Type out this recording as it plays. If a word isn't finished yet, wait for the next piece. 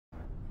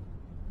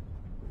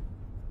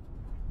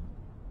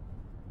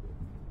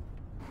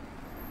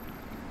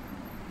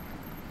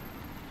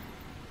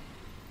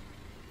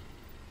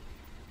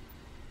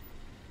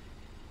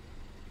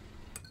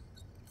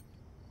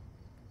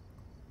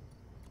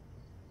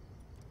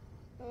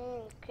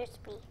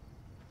Crispy.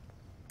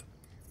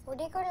 Where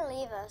do you go to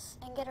leave us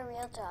and get a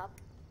real job?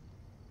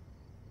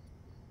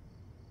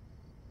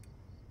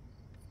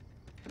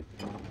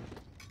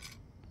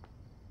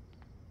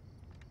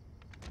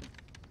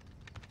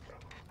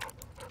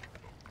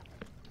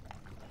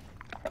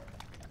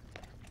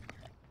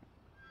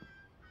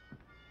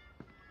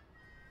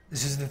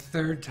 This is the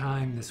third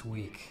time this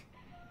week.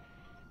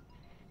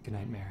 Good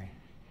night, Mary.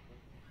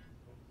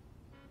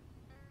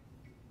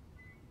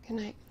 Good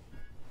night.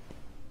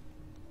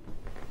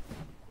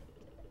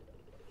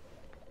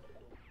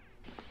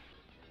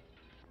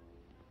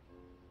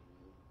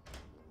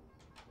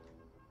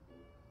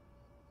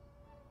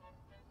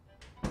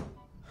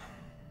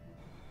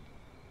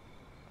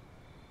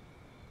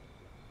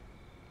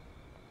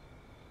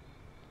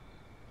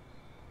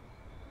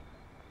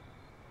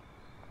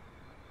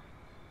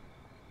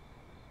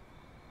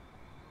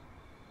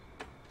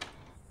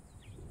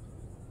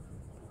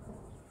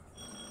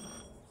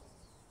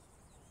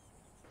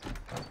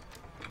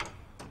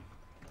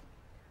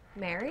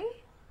 Mary?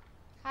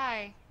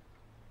 Hi.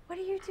 What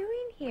are you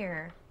doing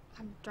here?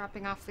 I'm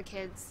dropping off the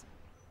kids.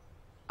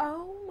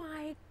 Oh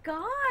my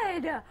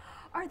God!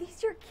 Are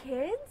these your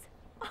kids?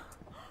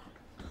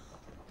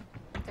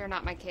 They're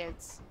not my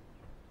kids.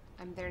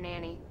 I'm their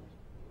nanny.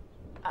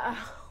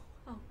 Oh,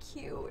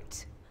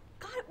 cute.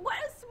 God, what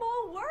a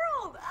small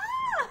world!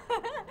 Ah!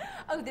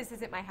 Oh, this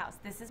isn't my house.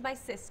 This is my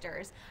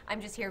sister's.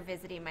 I'm just here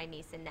visiting my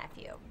niece and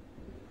nephew.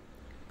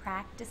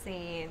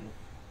 Practicing.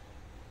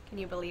 Can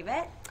you believe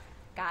it?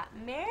 Got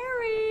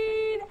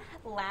married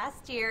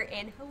last year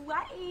in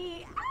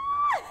Hawaii.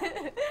 Ah!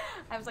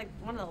 I was like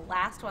one of the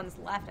last ones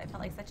left. I felt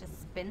like such a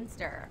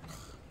spinster.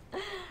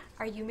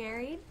 Are you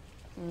married?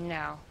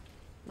 No.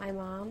 My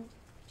mom,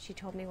 she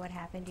told me what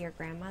happened to your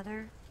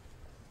grandmother.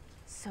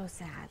 So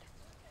sad.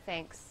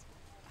 Thanks.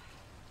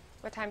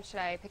 What time should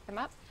I pick them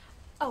up?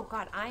 Oh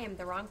God, I am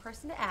the wrong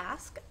person to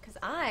ask because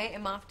I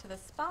am off to the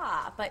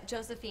spa. But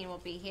Josephine will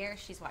be here.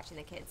 She's watching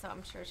the kids, so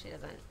I'm sure she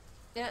doesn't.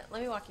 Yeah,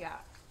 let me walk you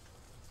out.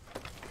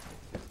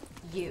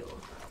 You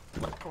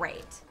look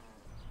great.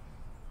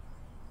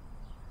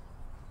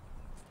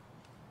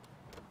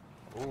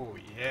 Oh,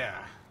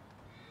 yeah.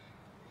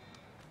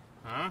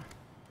 Huh?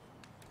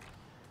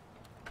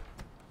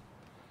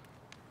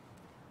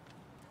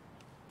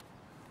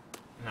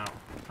 No.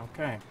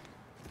 Okay.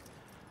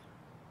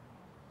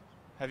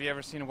 Have you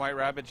ever seen a white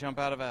rabbit jump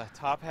out of a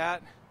top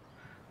hat?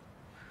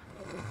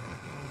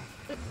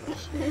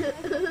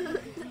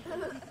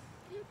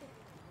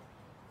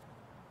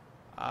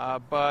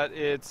 But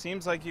it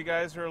seems like you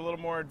guys are a little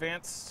more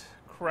advanced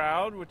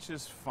crowd, which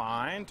is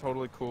fine.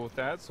 Totally cool with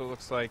that. So it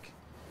looks like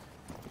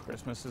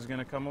Christmas is going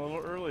to come a little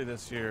early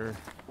this year.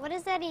 What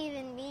does that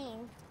even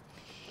mean?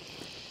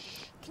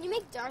 Can you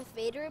make Darth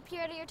Vader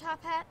appear out of your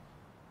top hat?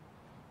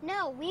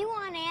 No, we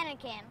want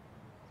Anakin.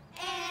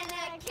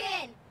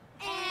 Anakin!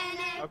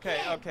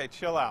 Anakin! Okay,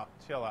 chill out,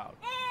 chill out.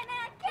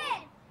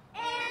 Anakin!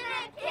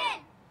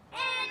 Anakin!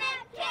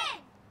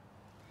 Anakin!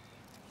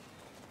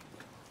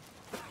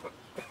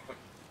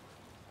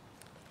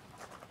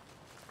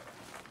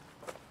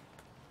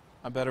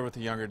 I'm better with the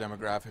younger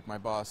demographic. My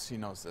boss, he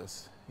knows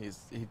this.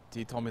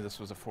 He told me this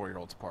was a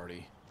 4-year-old's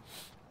party.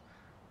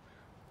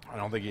 I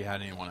don't think he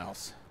had anyone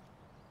else.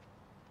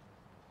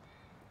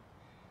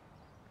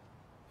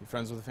 You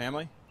friends with the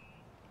family?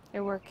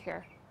 I work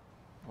here.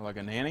 Or like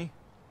a nanny?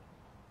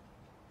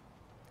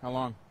 How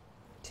long?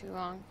 Too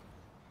long.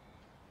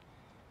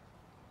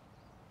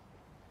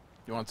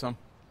 You want some?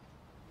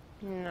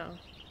 No.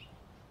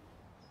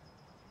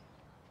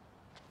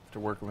 After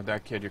working with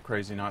that kid, you're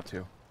crazy not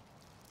to.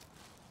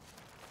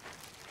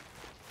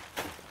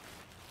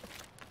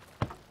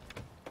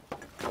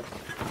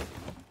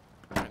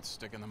 Alright,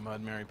 stick in the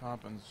mud, Mary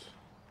Poppins.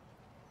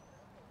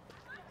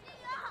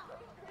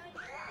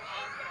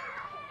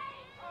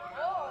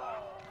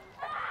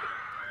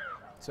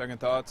 Second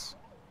thoughts?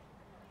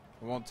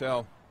 I won't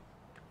tell.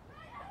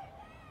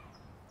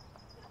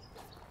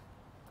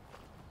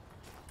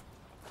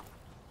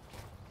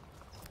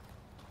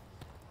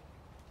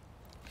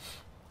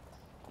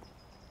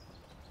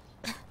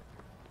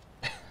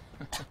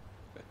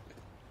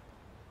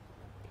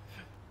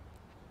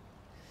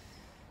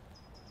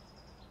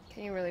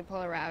 Can you really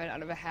pull a rabbit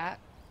out of a hat?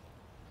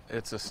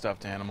 It's a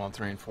stuffed animal.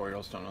 3- and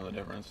 4-year-olds don't know the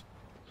difference.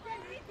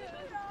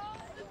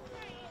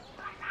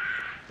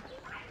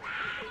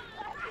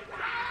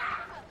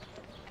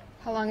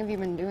 How long have you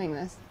been doing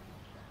this?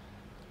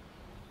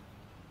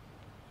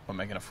 What,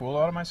 making a fool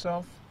out of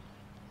myself?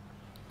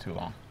 Too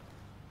long.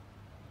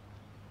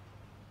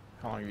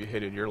 How long have you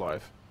hated your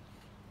life?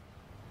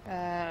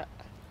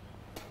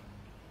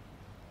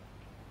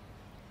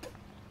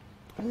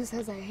 Who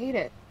says I hate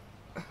it?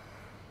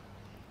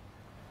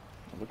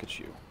 Look at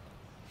you.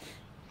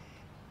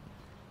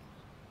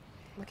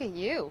 Look at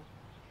you.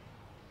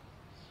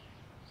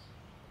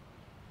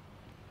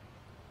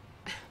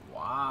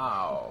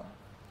 Wow.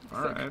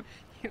 All right.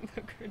 You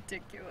look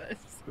ridiculous.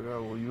 Yeah,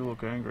 well, you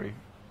look angry.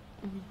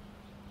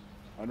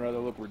 I'd rather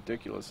look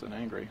ridiculous than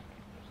angry.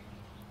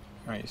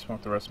 All right, you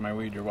smoke the rest of my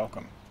weed, you're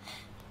welcome.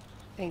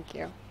 Thank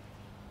you.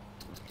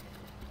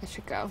 I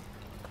should go.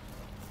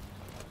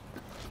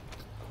 Do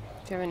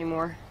you have any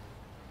more?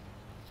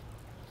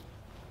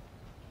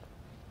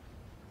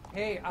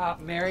 Hey,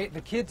 Mary,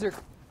 the kids are...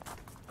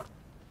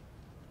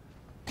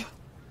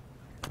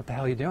 What the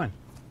hell are you doing?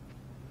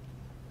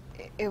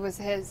 It was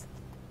his.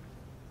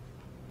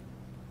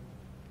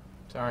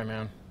 Sorry,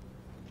 man.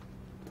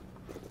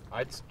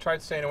 I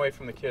tried staying away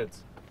from the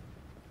kids.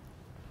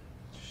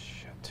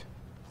 Shit.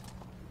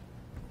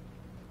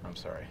 I'm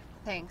sorry.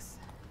 Thanks.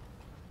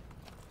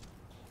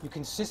 You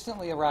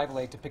consistently arrive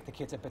late to pick the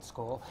kids up at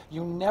school.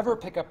 You never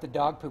pick up the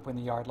dog poop in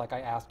the yard like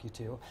I ask you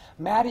to.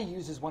 Maddie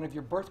uses one of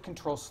your birth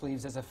control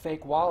sleeves as a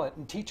fake wallet,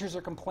 and teachers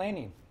are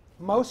complaining.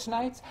 Most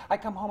nights, I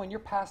come home and you're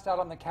passed out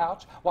on the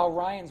couch while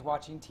Ryan's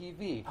watching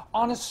TV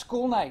on a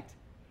school night.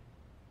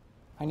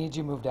 I need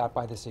you moved out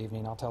by this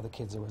evening. I'll tell the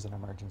kids there was an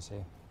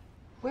emergency.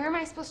 Where am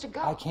I supposed to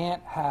go? I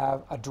can't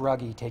have a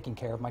druggie taking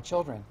care of my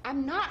children.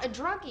 I'm not a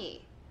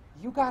druggie.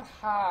 You got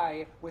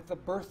high with the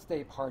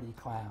birthday party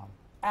clown.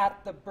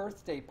 At the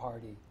birthday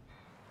party.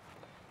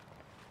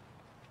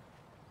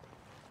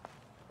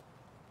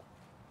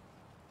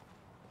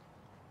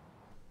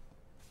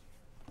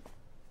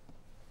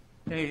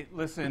 Hey,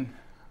 listen,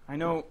 I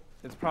know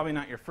it's probably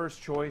not your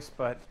first choice,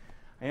 but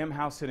I am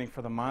house sitting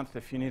for the month.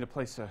 If you need a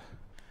place to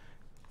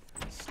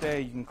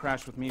stay, you can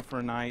crash with me for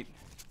a night.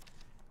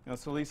 You know,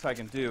 it's the least I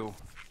can do.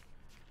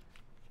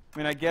 I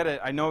mean, I get it.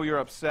 I know you're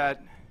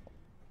upset.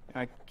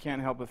 I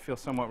can't help but feel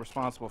somewhat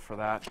responsible for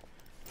that.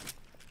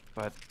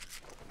 But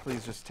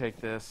please just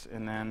take this,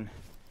 and then,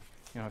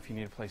 you know, if you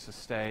need a place to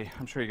stay,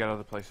 I'm sure you got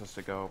other places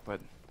to go, but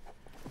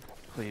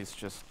please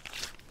just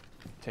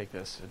take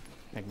this. It'd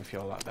make me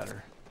feel a lot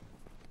better.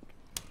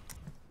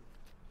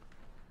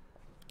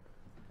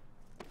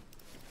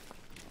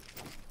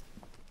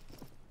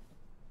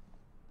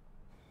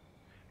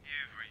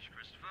 You've reached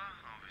Christopher.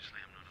 Obviously,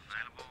 I'm not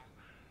available.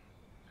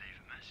 Leave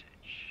a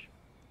message.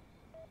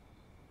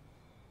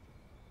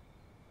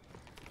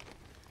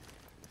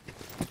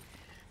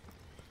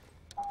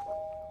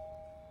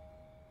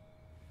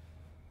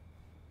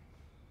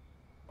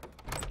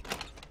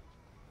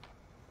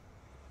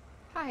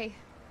 Hi.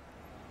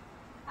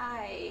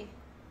 Hi.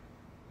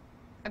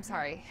 I'm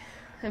sorry.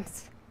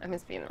 I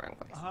must be in the wrong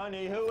place.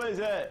 Honey, who is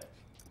it?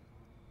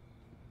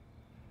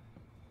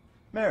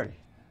 Mary,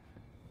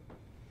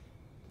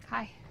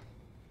 Hi.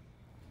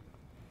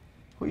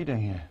 what are you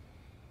doing here?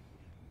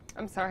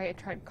 I'm sorry I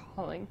tried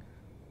calling.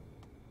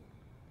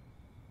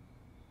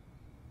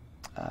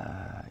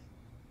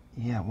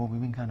 Yeah, well,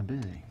 we've been kind of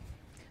busy.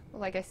 Well,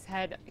 like I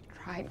said, I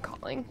tried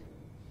calling.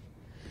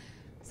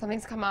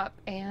 Something's come up,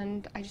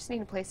 and I just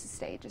need a place to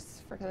stay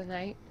just for the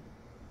night.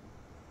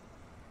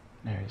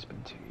 Mary, it's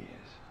been 2 years.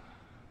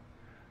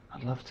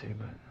 I'd love to,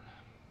 but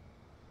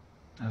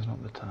now's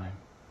not the time.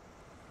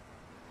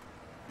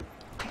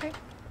 Okay.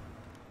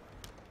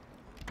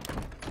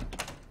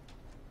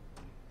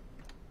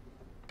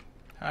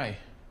 Hi.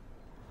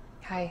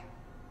 Hi.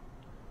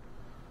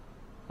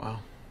 Wow.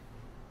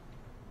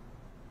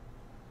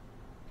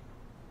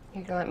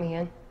 You can let me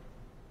in.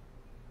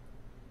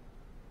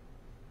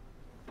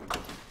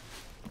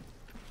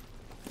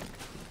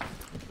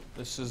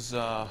 This is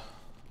my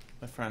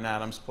friend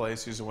Adam's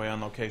place. He's away on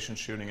location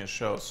shooting his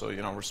show, so,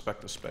 you know,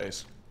 respect the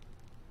space.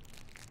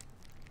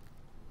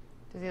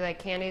 Does he like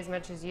candy as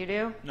much as you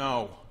do?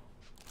 No.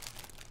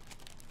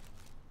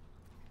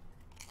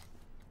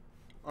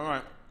 All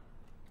right.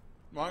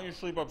 Why don't you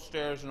sleep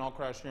upstairs and I'll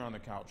crash here on the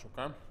couch,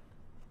 okay?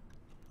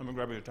 Let me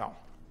grab you a towel.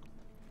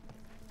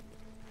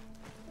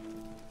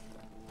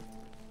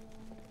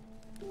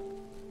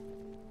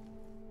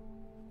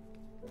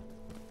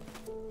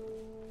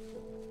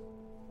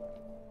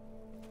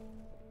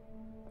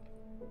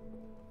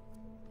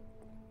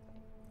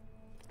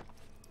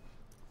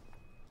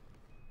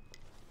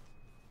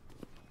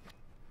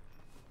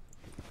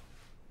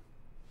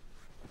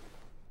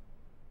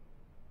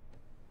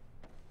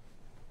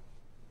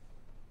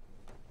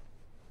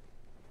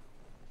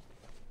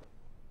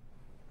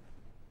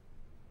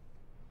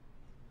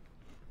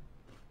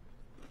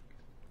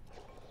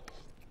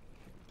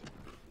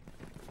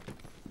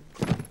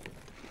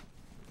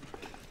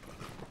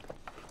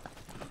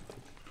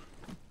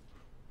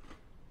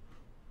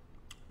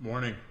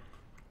 Morning.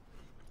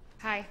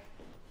 Hi.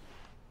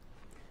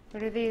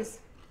 What are these?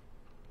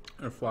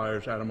 They're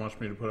flyers Adam wants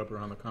me to put up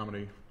around the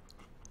comedy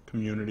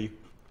community,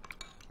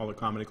 all the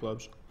comedy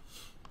clubs.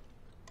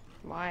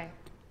 Why?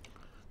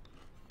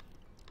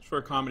 It's for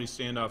a comedy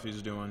standoff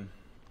he's doing.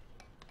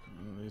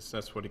 At least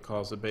that's what he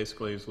calls it.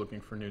 Basically, he's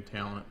looking for new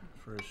talent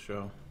for his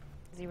show.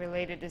 Is he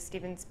related to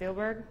Steven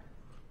Spielberg?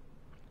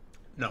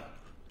 No.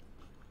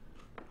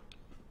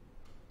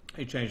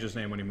 He changed his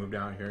name when he moved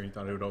out here. He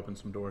thought it would open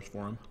some doors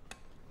for him.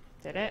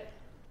 Did it?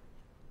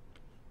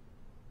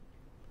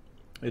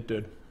 It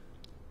did.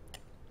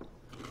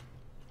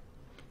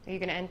 Are you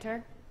gonna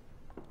enter?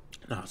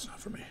 No, it's not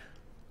for me.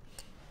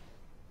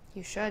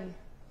 You should.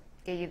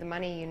 Get you the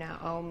money you now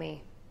owe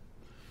me.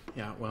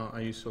 Yeah, well, I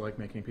used to like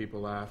making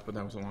people laugh, but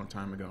that was a long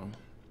time ago.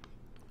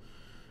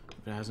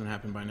 If it hasn't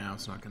happened by now,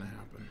 it's not going to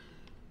happen.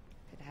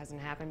 If it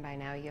hasn't happened by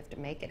now, you have to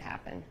make it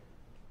happen.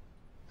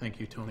 Thank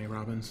you, Tony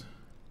Robbins.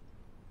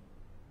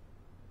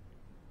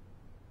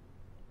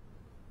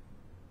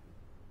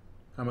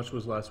 How much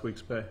was last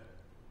week's pay?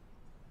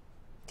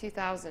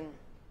 $2,000.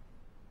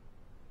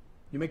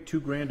 You make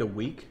 $2,000 a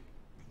week?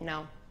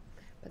 No,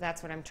 but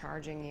that's what I'm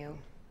charging you.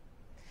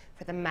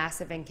 For the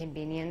massive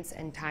inconvenience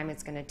and time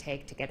it's going to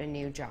take to get a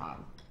new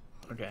job.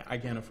 Okay, I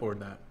can't afford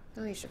that.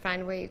 Well, you should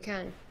find a way you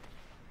can.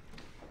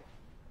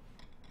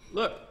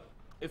 Look,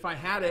 if I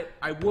had it,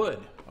 I would,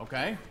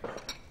 okay?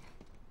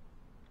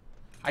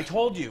 I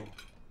told you,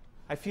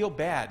 I feel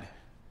bad.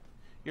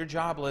 You're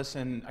jobless,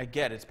 and I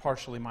get it's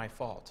partially my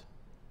fault.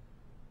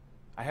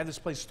 I have this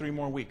place 3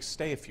 more weeks.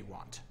 Stay if you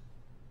want.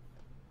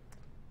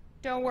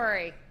 Don't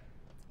worry.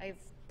 I have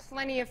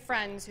plenty of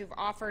friends who've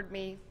offered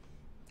me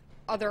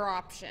other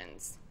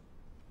options.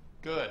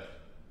 Good.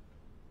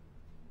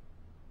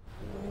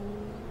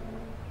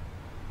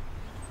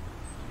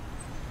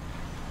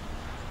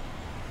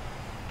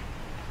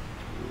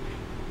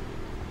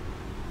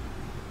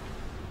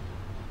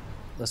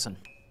 Listen,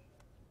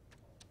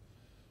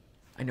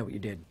 I know what you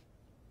did,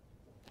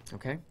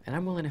 okay? And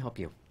I'm willing to help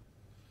you.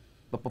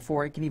 But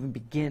before I can even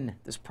begin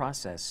this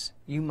process,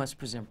 you must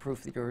present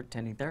proof that you're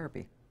attending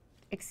therapy.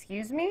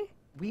 Excuse me?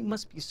 We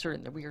must be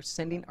certain that we are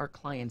sending our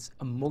clients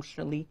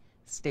emotionally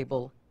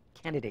stable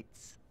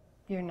candidates.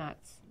 You're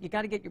nuts. You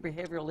got to get your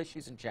behavioral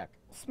issues in check.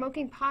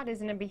 Smoking pot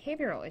isn't a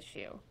behavioral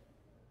issue.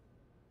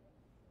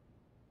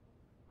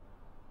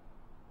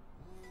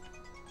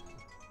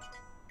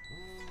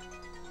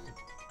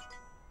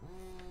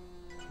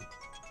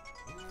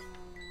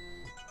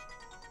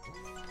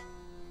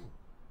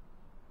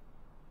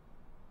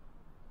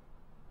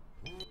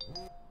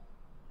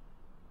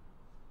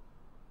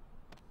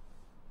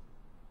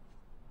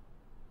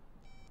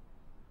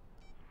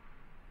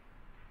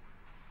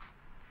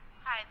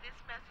 Hi, this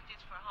message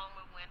is for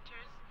Homer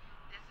Winters.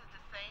 This is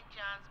the St.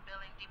 John's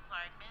Billing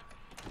Department.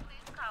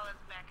 Please call us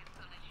back as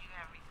soon as you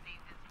have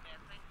received this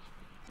message.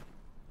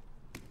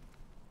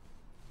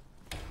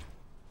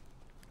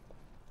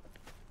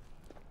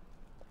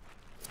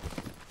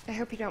 I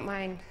hope you don't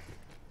mind.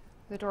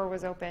 The door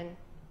was open.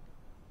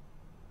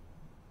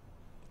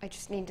 I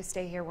just need to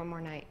stay here one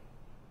more night.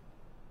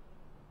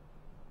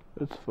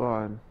 It's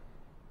fine.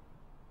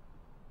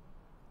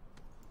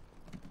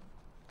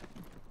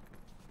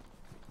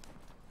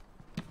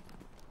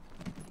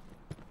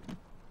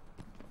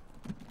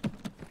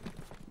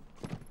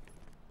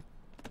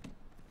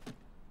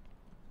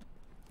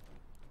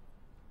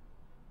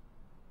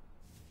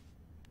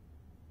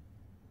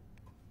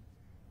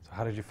 So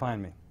how did you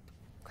find me?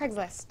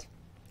 Craigslist.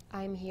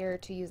 I'm here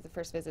to use the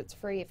first visits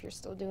free if you're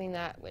still doing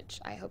that, which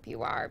I hope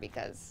you are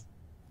because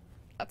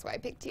that's why I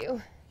picked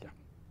you. Yeah.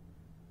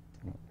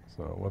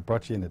 So what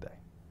brought you in today?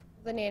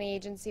 The nanny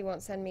agency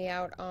won't send me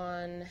out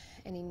on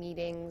any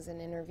meetings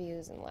and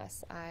interviews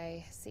unless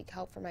I seek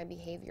help for my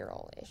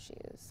behavioral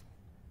issues.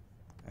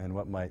 And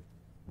what might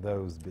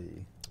those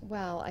be?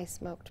 Well, I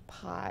smoked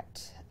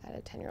pot at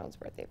a 10-year-old's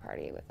birthday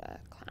party with a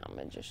clown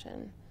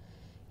magician.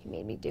 He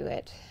made me do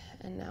it,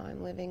 and now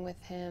I'm living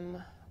with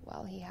him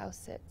while he house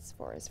sits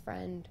for his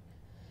friend.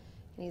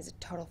 And he's a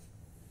total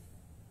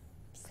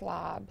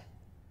slob.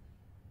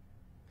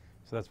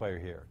 So that's why you're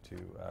here, to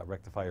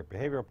rectify your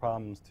behavioral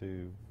problems,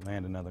 to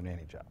land another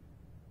nanny job.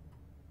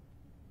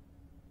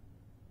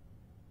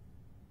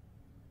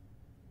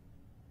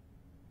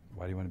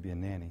 Why do you want to be a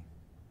nanny?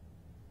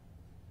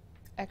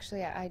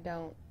 Actually, I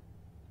don't.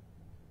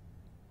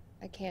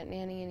 I can't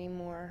nanny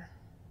anymore.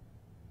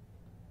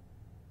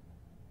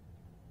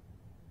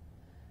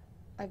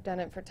 I've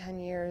done it for 10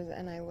 years,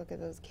 and I look at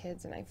those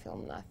kids and I feel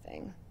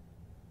nothing.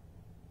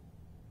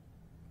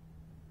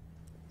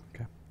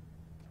 Okay.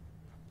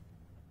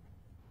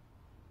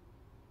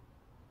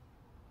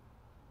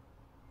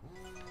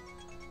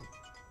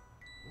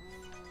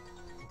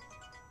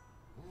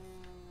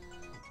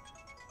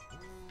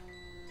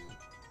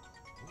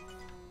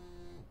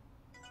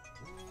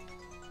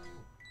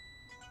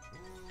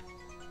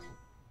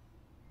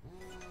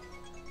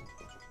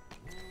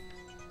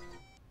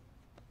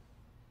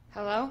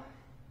 Hello?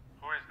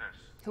 Who is this?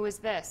 Who is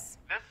this?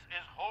 This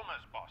is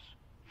Homer's boss.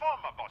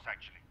 Former boss,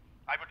 actually.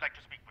 I would like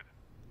to speak with him.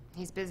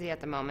 He's busy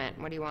at the moment.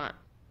 What do you want?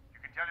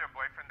 You can tell your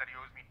boyfriend that he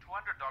owes me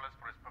 $200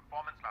 for his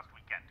performance last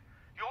weekend.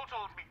 He also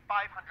owes me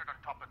 $500 on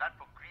top of that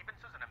for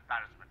grievances and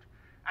embarrassment.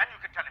 And you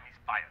can tell him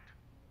he's fired.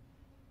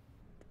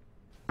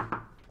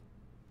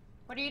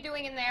 What are you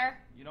doing in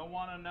there? You don't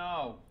want to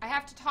know. I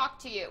have to talk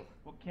to you.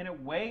 Well, can it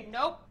wait?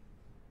 Nope.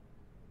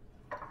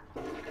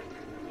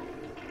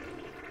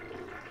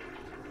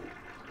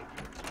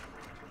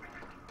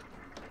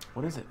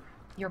 What is it?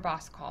 Your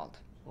boss called.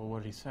 Well,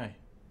 what did he say?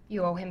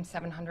 You owe him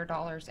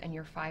 $700 and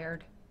you're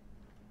fired.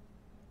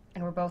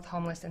 And we're both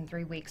homeless in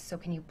 3 weeks, so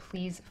can you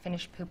please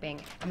finish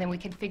pooping? And then we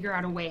can figure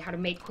out a way how to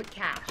make quick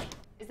cash.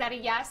 Is that a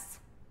yes?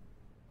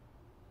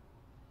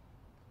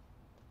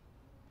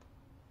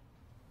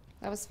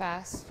 That was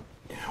fast.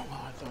 Yeah,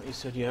 well, I thought you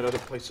said you had other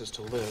places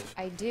to live.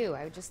 I do.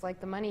 I would just like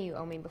the money you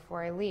owe me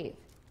before I leave.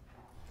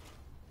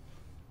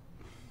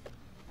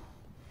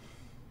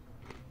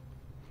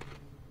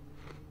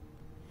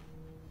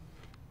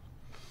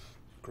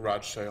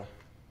 Garage sale.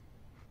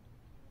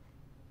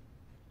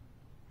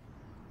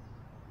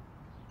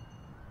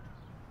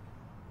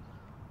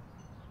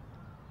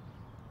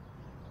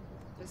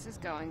 This is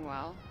going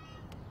well.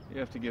 You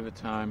have to give it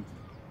time.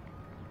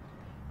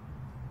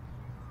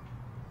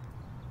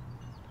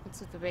 What's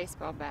with the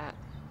baseball bat?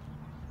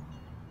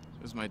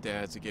 It was my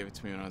dad's. He gave it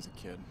to me when I was a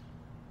kid.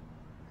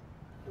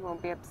 You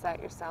won't be upset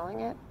you're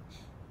selling it?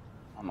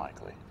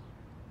 Unlikely.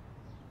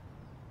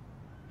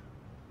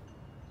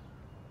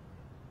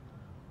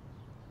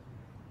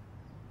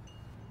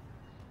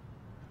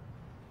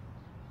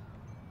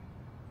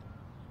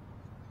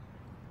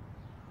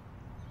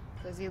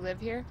 Does he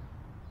live here?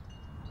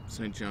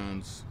 St.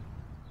 John's.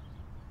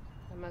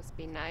 That must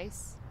be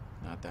nice.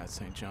 Not that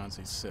St. John's.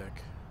 He's sick.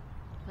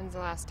 When's the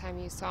last time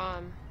you saw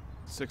him?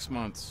 6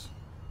 months.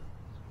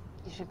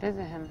 You should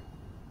visit him.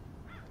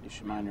 You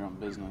should mind your own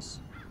business.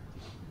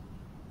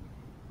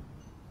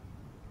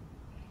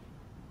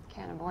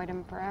 Can't avoid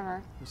him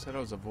forever. Who said I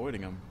was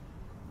avoiding him?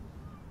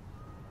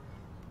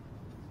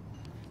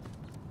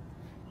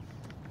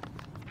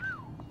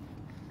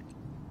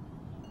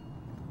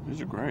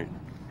 These are great.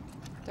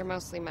 They're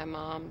mostly my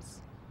mom's.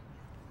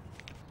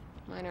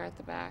 Mine are at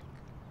the back.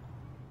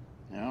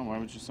 Yeah, why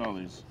would you sell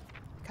these?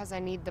 Because I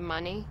need the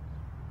money.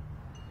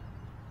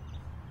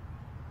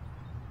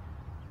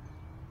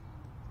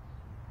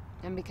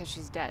 And because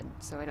she's dead,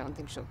 so I don't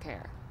think she'll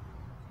care.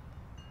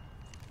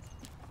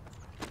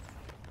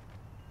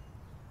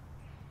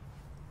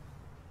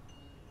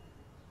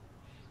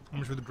 How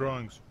much for the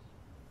drawings?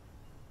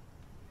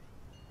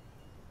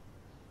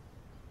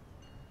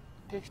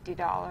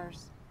 $50.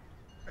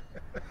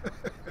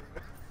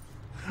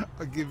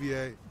 I'll give you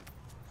 8.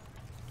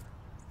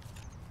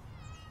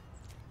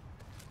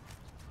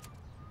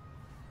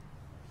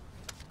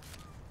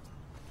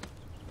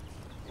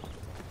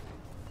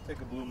 Take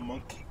a blue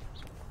monkey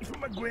for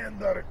my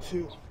granddaughter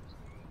too.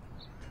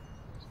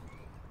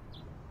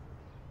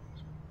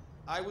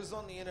 I was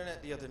on the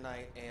internet the other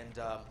night, and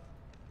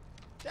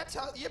that's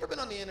how. You ever been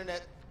on the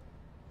internet,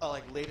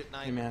 like late at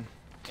night? Hey man,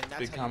 And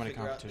that's big how comedy you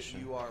figure competition.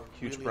 Out that you are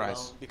Huge really prize.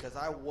 alone, because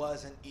I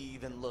wasn't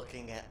even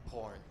looking at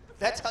porn.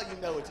 That's how you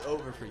know it's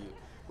over for you.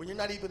 When you're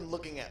not even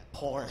looking at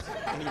porn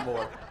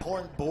anymore.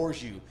 Porn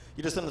bores you.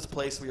 You're just in this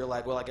place where you're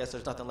like, well, I guess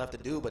there's nothing left to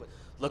do but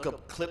look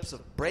up clips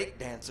of break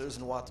dancers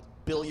and watch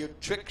billiard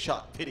trick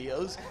shot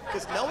videos,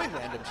 because knowing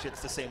random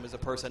shit's the same as a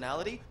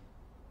personality.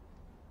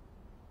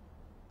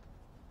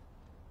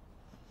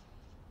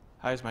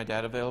 Hi, is my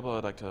dad available?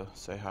 I'd like to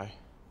say hi.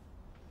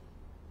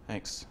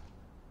 Thanks.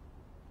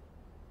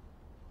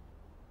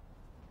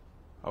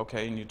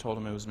 Okay, and you told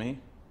him it was me?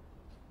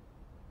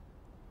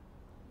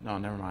 No,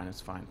 never mind,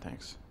 it's fine,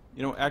 thanks.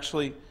 You know,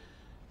 actually,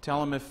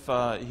 tell him if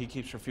he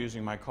keeps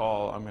refusing my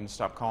call, I'm going to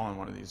stop calling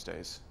one of these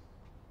days.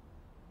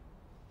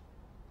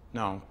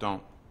 No,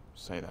 don't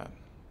say that.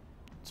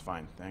 It's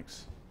fine,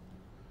 thanks.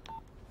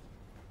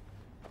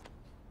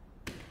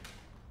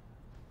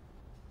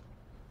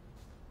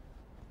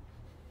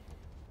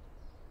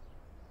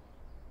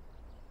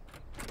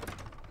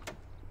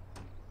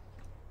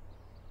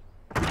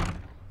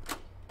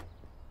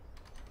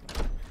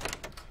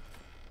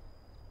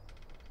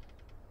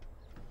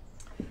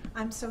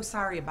 I'm so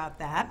sorry about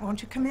that.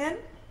 Won't you come in?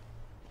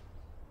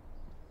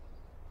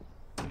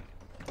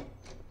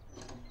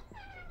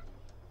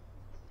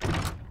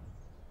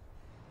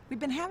 We've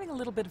been having a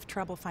little bit of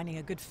trouble finding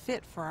a good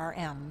fit for our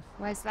M.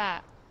 Why's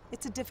that?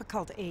 It's a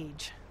difficult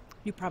age.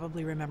 You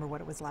probably remember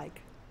what it was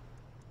like.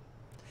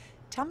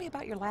 Tell me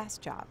about your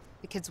last job.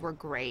 The kids were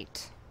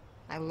great.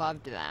 I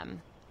loved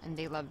them, and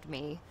they loved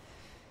me.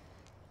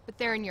 But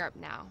they're in Europe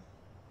now.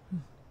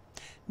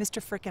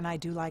 Mr. Frick and I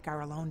do like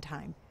our alone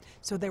time,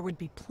 so there would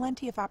be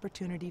plenty of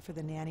opportunity for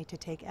the nanny to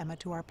take Emma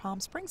to our Palm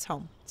Springs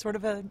home. Sort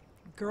of a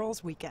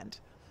girls' weekend.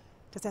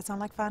 Does that sound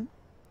like fun?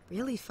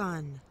 Really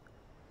fun.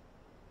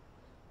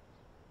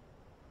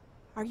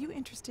 Are you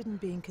interested in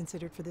being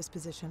considered for this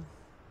position,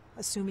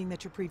 assuming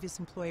that your previous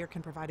employer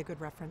can provide a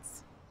good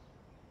reference?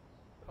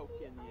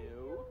 Poking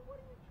you.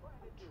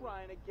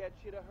 Trying to get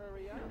you to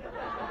hurry up.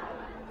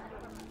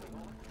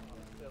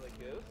 Silly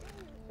goose.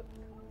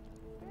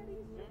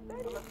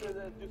 Unless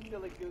do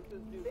silly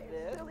gooses do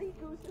this? Silly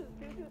gooses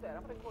do that.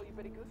 I'm going to call you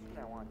Betty Goose from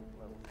now on, you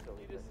little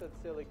silly. You just said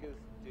silly goose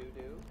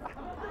do-do.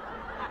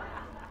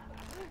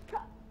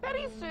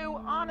 Betty Sue,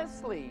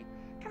 honestly,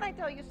 can I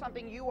tell you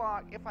something? You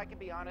are, if I can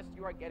be honest,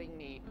 you are getting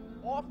me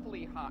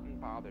awfully hot and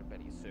bothered,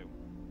 Betty Sue.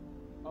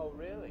 Oh,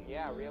 really?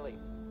 Yeah, really.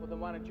 Well, then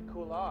why don't you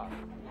cool off?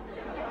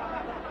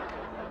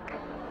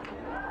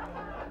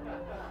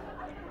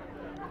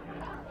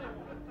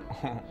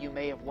 You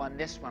may have won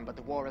this one, but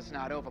the war is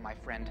not over, my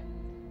friend.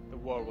 The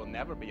war will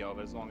never be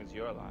over as long as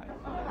you're alive.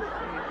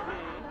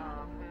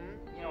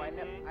 You know, I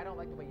don't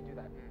like the way you do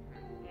that.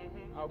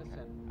 Okay.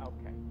 Listen.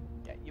 Okay.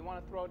 Yeah, you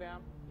want to throw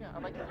down? Yeah,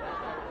 I'd like to.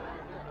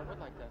 Yeah, I would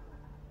like that.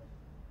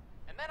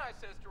 then I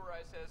says to her,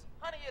 I says,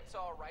 honey, it's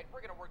all right.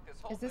 We're going to work this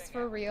whole thing Is this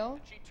for out." real?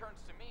 And she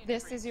turns to me and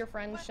This screams, is your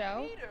friend's "But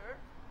show? Peter,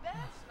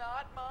 that's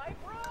not my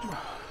brother."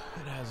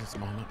 It has its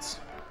moments.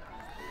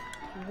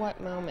 What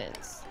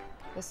moments?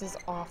 This is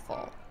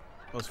awful.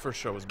 Well, his first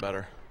show was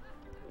better.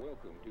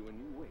 Welcome to a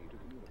new way to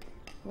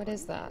communicate. What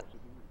is that?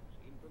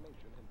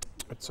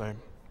 It's a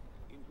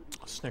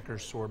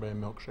Snickers sorbet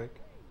milkshake.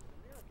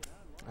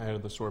 I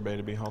added the sorbet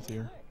to be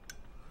healthier.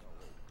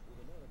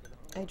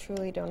 I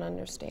truly don't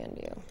understand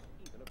you.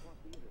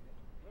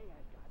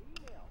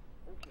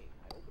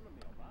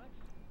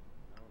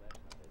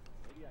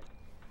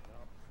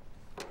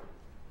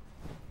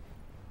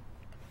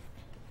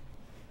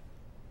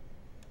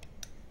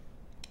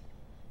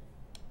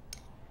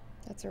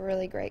 That's a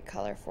really great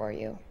color for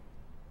you.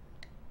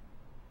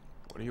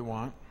 What do you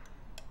want?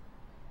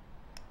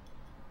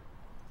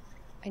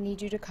 I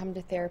need you to come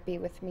to therapy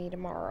with me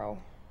tomorrow.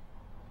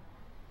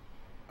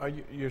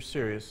 You're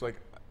serious? Like,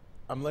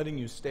 I'm letting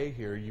you stay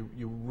here.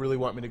 You really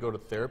want me to go to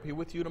therapy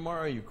with you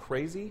tomorrow? Are you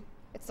crazy?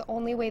 It's the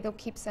only way they'll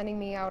keep sending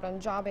me out on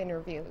job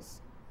interviews.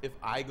 If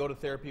I go to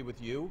therapy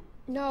with you?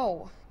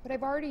 No, but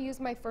I've already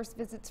used my first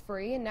visits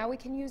free, and now we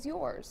can use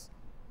yours.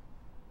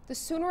 The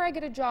sooner I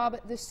get a job,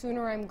 the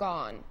sooner I'm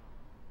gone.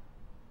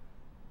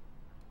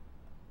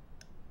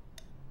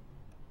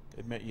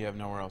 Admit you have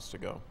nowhere else to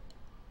go.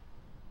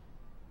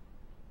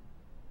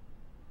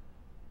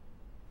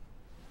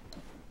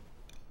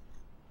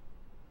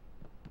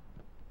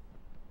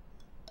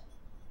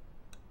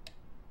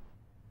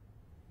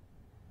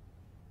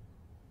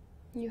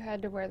 You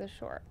had to wear the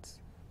shorts.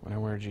 When I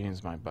wear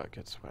jeans, my butt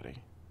gets sweaty.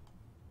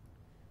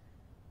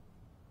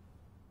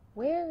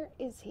 Where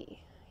is he?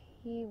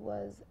 He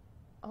was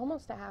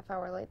almost a half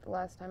hour late the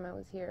last time I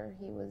was here.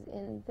 He was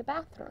in the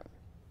bathroom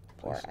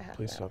for a half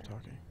Please hour. stop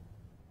talking.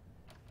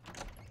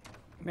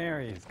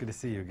 Mary, it's good to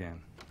see you again.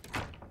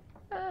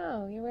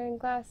 Oh, you're wearing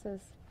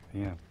glasses.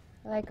 Yeah,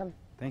 I like them.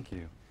 thank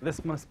you.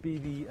 This must be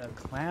the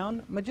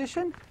clown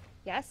magician?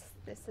 Yes,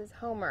 this is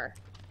Homer,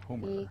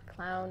 Homer. the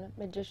clown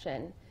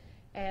magician.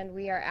 And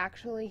we are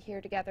actually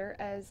here together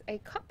as a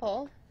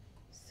couple.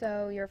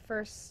 So your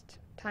first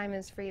time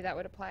is free. That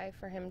would apply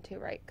for him too,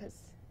 right? Because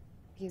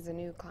he's a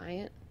new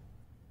client.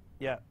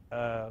 Yeah,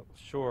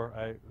 sure.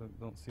 I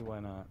don't see why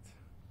not.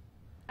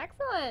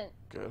 Excellent.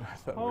 Good. I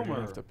thought we were Homer.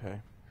 gonna have to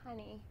pay.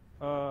 Honey,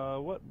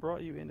 What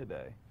brought you in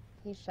today?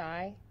 he's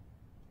shy.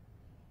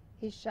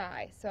 He's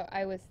shy. So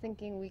I was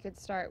thinking we could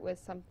start with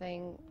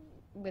something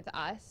with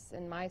us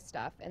and my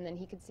stuff, and then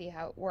he could see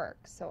how it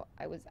works. So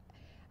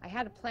I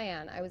had a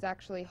plan. I was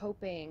actually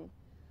hoping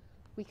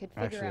we could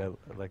figure Actually, out.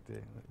 I'd like to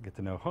get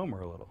to know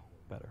Homer a little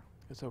better.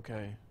 It's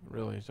okay,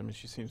 really. I mean,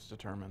 she seems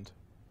determined.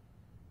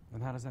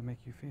 And how does that make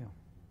you feel?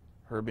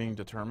 Her being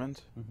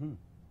determined? Mm-hmm.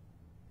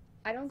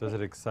 I don't Does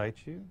think it excite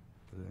you?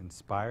 Does it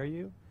inspire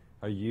you?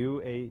 Are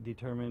you a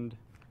determined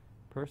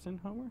person,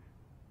 Homer?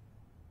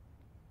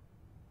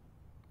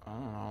 I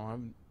don't know.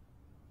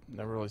 I've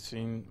never really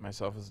seen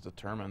myself as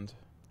determined.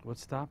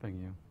 What's stopping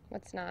you?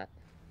 What's not?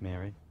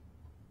 Mary,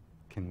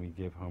 can we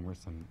give Homer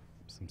some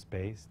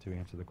space to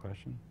answer the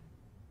question?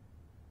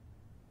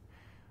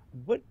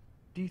 What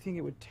do you think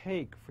it would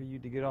take for you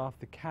to get off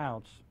the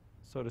couch,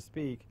 so to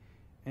speak,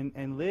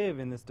 and live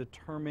in this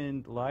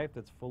determined life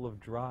that's full of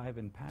drive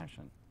and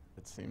passion?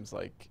 It seems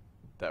like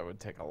that would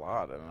take a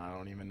lot, and I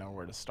don't even know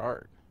where to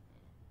start.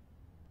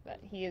 But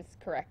he is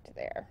correct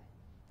there.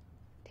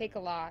 Take a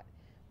lot.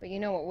 But you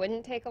know what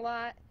wouldn't take a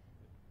lot?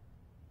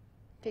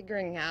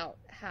 Figuring out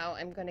how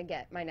I'm going to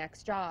get my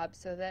next job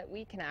so that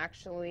we can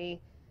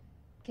actually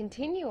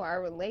continue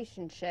our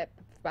relationship,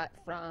 but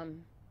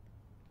from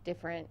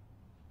different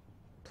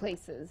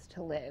places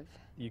to live.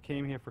 You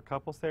came here for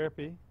couples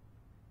therapy,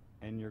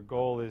 and your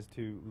goal is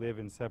to live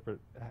in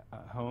separate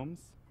homes,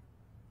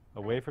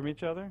 away from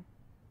each other?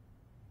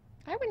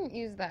 I wouldn't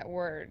use that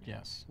word.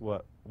 Yes.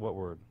 What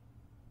word?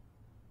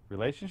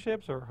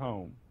 Relationships or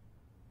home?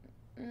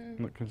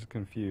 I'm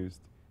confused.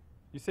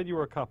 You said you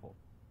were a couple.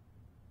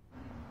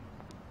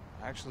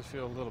 I actually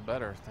feel a little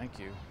better, thank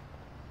you.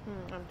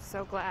 I'm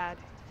so glad.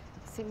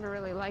 I seem to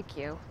really like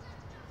you.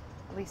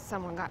 At least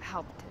someone got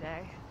help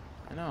today.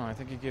 I know, I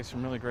think you gave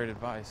some really great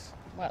advice.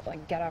 What,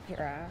 like get off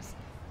your ass?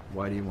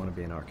 Why do you want to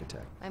be an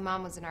architect? My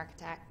mom was an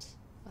architect.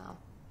 Well,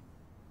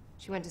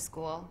 she went to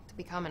school to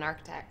become an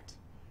architect.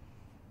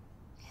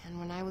 And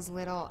when I was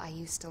little, I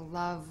used to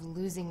love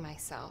losing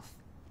myself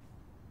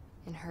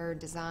in her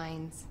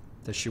designs.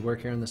 Does she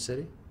work here in the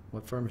city?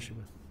 What firm is she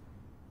with?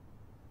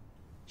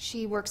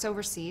 She works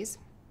overseas.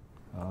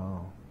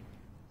 Oh.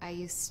 I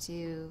used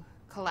to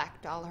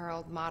collect all her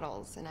old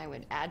models, and I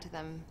would add to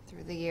them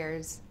through the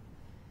years.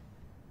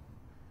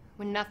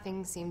 When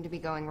nothing seemed to be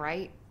going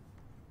right,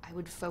 I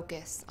would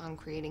focus on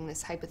creating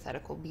this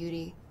hypothetical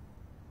beauty.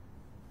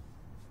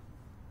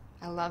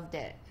 I loved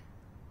it.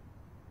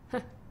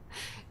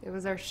 It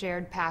was our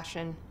shared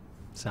passion.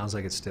 Sounds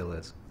like it still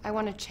is. I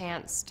want a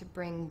chance to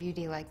bring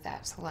beauty like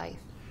that to life.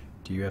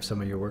 Do you have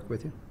some of your work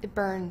with you? It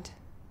burned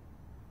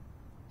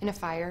in a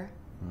fire.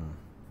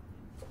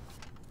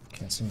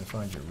 Can't seem to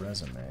find your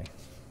resume.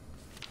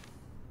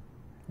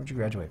 Where'd you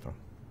graduate from?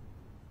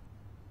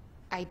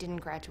 I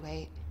didn't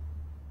graduate.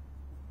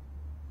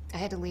 I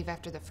had to leave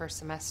after the first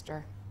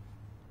semester.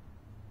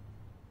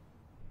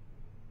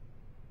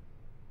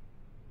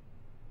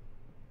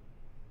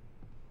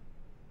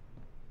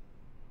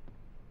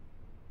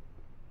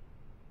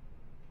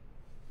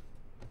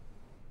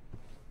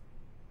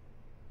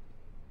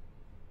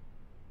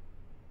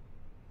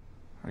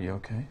 Are you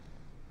okay?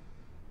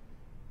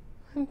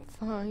 I'm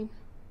fine.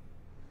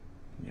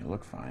 You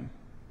look fine.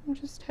 I'm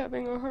just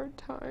having a hard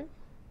time.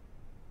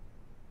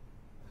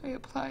 I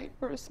applied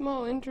for a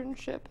small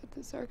internship at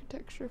this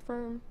architecture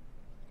firm,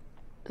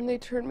 and they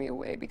turned me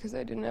away because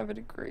I didn't have a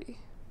degree.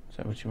 Is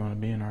that what you want to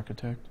be, an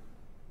architect?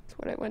 It's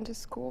what I went to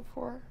school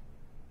for.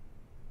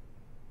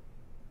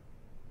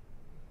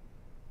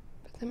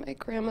 But then my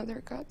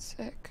grandmother got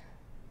sick,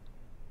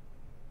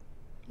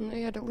 and I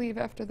had to leave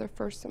after the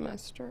first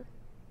semester.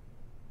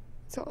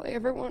 It's all I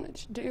ever wanted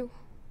to do.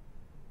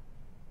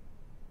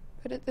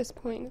 But at this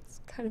point, it's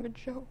kind of a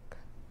joke.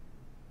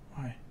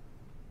 Why?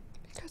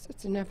 Because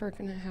it's never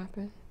gonna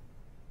happen.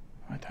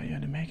 I thought you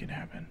had to make it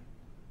happen.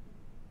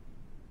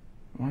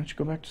 Why don't you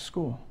go back to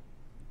school?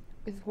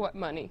 With what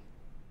money?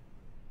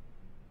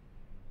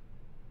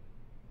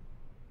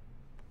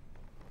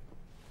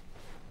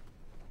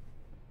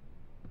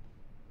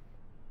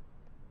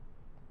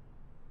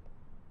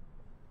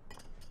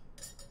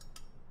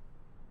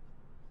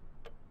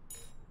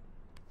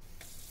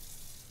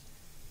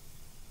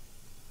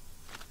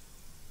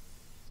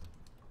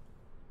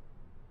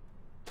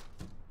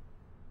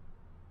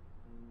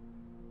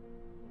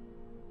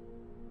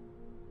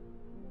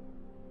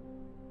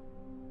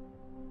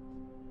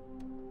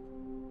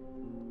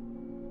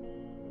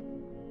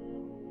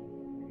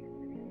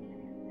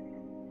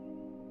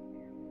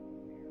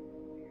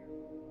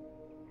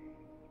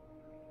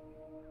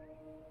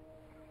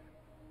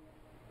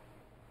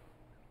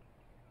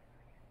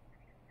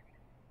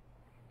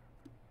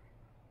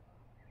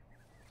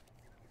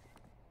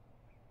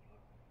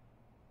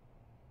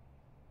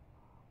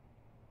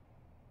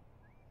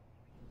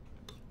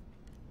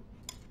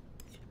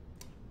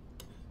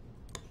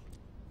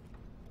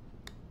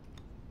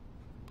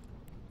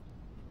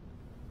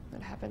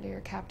 What happened to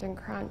your Captain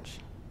Crunch?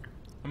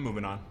 I'm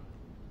moving on.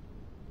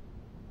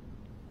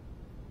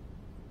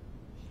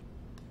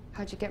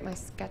 How'd you get my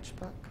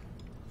sketchbook?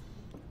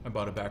 I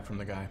bought it back from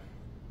the guy.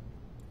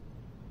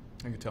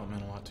 I could tell it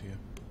meant a lot to you.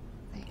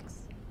 Thanks.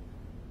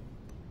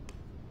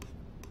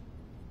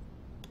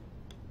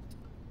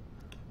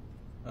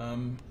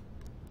 I'm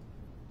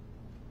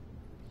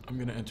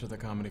gonna enter the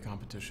comedy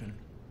competition.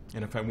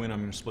 And if I win,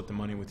 I'm gonna split the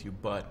money with you,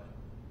 but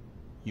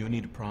you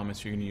need to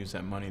promise you're gonna use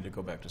that money to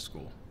go back to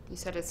school. You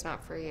said it's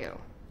not for you.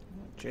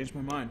 Changed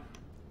my mind.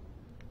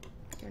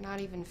 You're not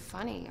even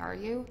funny, are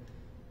you?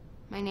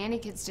 My nanny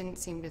kids didn't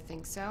seem to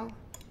think so.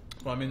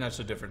 Well, I mean, that's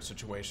a different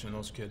situation.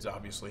 Those kids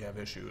obviously have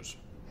issues.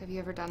 Have you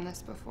ever done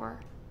this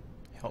before?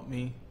 Help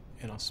me,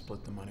 and I'll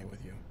split the money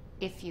with you.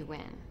 If you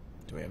win.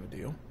 Do we have a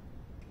deal?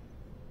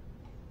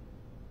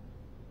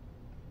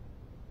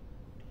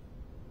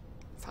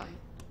 Fine.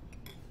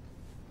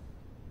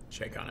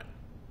 Shake on it.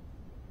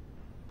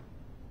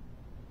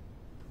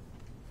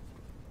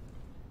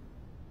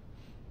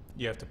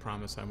 You have to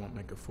promise I won't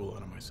make a fool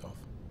out of myself.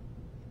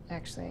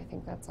 Actually, I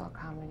think that's all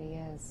comedy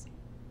is.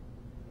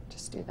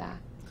 Just do that.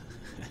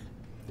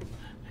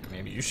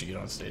 Maybe you should get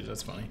on stage.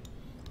 That's funny.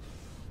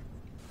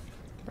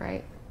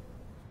 Right.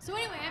 So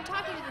anyway, I'm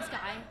talking to this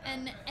guy,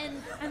 and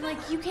I'm like,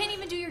 you can't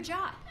even do your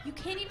job. You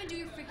can't even do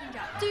your freaking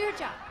job. Do your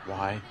job.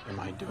 Why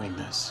am I doing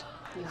this?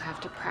 You have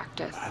to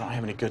practice. I don't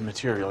have any good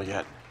material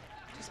yet.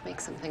 Just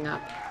make something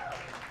up.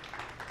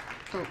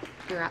 Oh,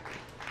 you're up.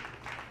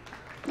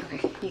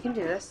 Okay, you can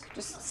do this.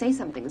 Just say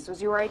something. This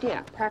was your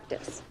idea.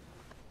 Practice.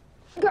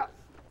 Go.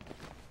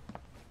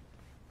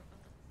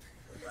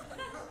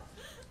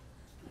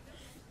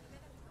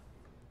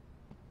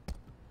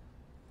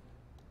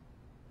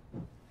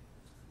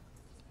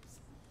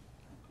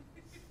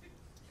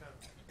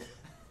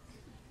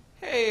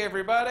 Hey,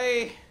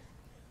 everybody.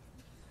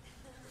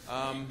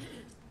 And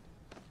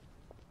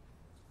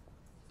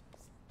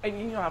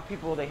you know how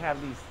people, they have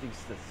these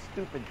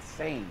stupid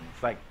sayings,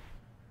 like,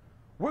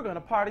 we're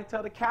gonna party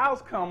till the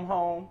cows come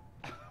home.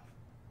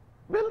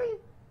 Really?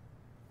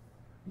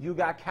 You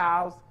got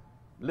cows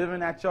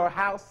living at your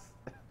house?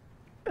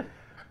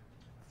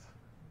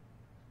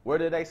 Where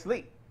do they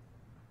sleep?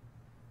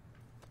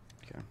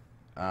 Okay.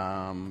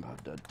 I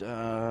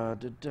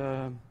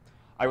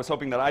was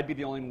hoping that I'd be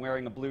the only one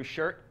wearing a blue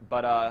shirt,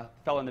 but a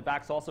fellow in the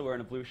back's also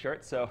wearing a blue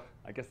shirt, so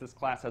I guess this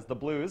class has the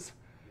blues.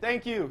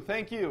 Thank you,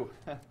 thank you.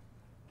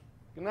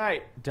 Good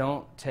night.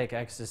 Don't take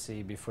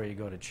ecstasy before you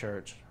go to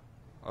church.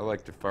 I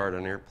like to fart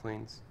on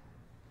airplanes.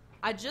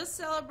 I just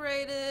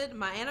celebrated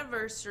my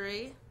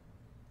anniversary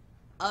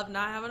of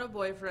not having a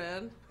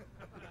boyfriend.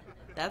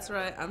 That's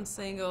right, I'm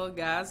single.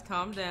 Guys,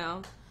 calm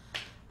down.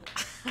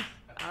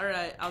 All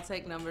right, I'll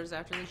take numbers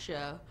after the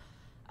show.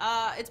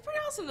 It's pretty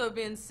awesome, though,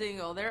 being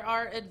single. There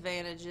are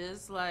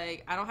advantages,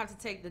 like I don't have to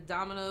take the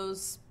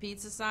Domino's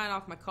pizza sign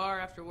off my car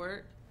after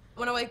work.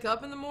 When I wake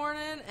up in the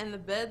morning and the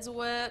bed's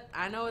wet,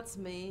 I know it's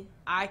me.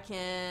 I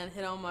can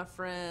hit on my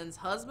friends'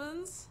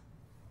 husbands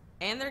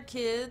and their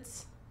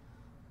kids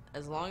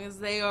as long as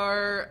they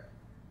are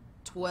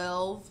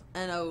 12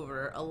 and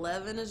over.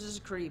 11 is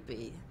just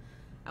creepy.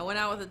 I went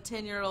out with a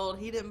 10-year-old.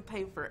 He didn't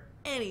pay for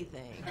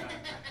anything.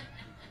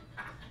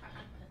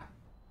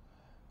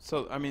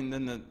 So, I mean,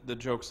 then the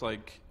joke's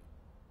like,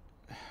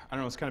 I don't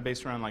know, it's kind of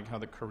based around like how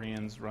the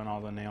Koreans run all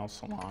the nail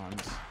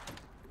salons.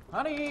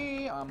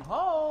 Honey, I'm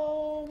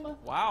home.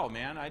 Wow,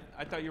 man,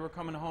 I thought you were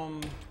coming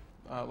home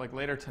like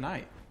later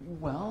tonight.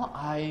 Well,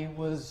 I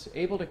was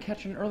able to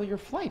catch an earlier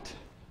flight,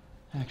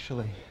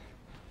 actually.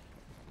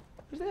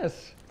 Who's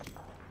this?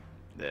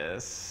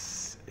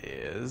 This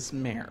is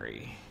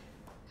Mary.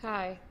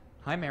 Hi.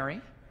 Hi,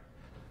 Mary.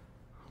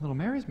 Little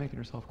Mary's making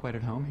herself quite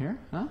at home here,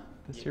 huh?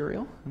 The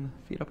cereal and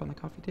the feet up on the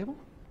coffee table?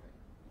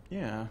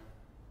 Yeah.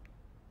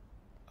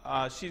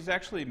 She's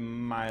actually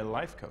my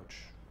life coach.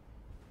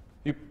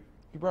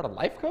 You brought a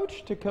life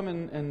coach to come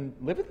and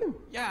live with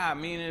you? Yeah, I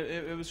mean,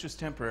 it was just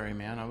temporary,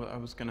 man. I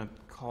was going to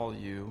call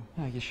you.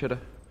 Yeah, you should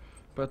have.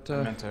 But,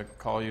 I meant to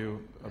call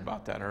you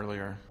about that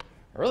earlier.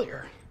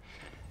 Earlier?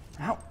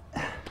 How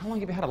long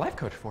have you had a life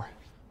coach for?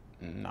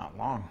 Not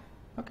long.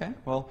 Okay,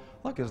 well,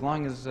 look, as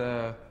long as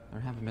there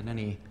haven't been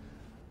any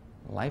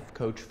life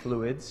coach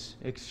fluids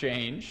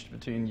exchanged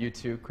between you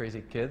two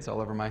crazy kids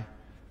all over my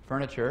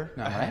furniture,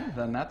 no, right?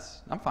 Then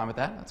I'm fine with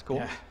that. That's cool.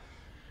 Yeah.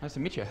 Nice to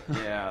meet you.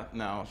 Yeah,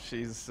 no,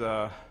 she's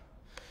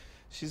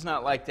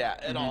not like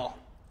that at all.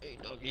 Hey,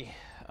 doggy.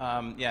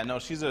 Yeah, no,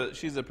 she's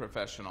a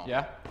professional.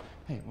 Yeah?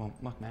 Hey, well,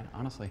 look, man,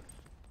 honestly,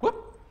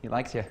 whoop, he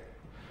likes you.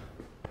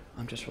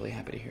 I'm just really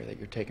happy to hear that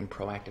you're taking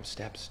proactive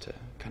steps to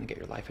kind of get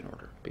your life in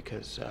order,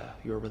 because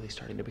you're really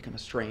starting to become a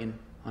strain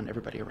on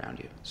everybody around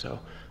you. So,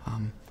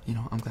 you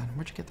know, I'm glad.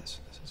 Where'd you get this?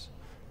 Is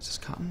this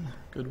cotton?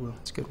 Goodwill.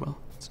 It's Goodwill.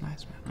 It's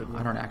nice, man. Goodwill.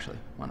 I don't actually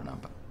want to know,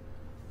 but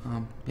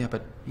yeah,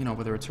 but you know,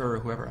 whether it's her or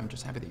whoever, I'm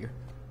just happy that you're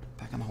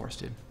back on the horse,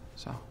 dude.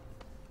 So,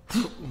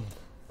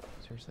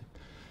 seriously.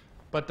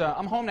 But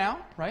I'm home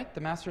now, right?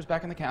 The master's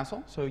back in the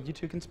castle, so you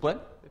two can split.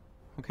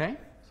 Okay?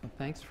 So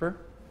thanks for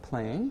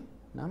playing.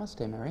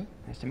 Namaste, Mary.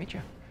 Nice to meet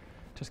you.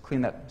 Just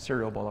clean that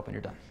cereal bowl up when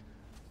you're done.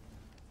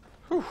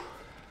 Whew.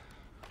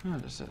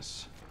 What is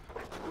this?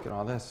 Look at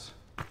all this.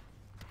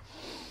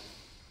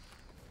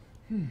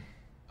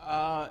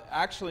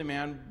 Actually,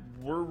 man,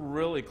 we're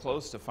really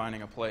close to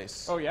finding a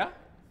place. Oh, yeah?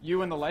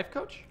 You and the life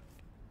coach?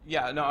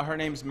 Yeah, no, her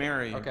name's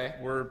Mary. Okay.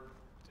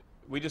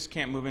 We just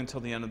can't move in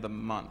until the end of the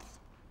month.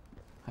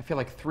 I feel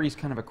like 3's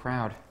kind of a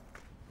crowd.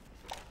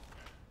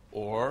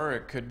 Or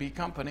it could be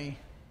company.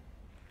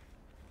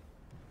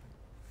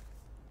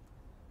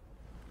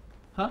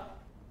 Huh?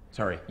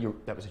 Sorry,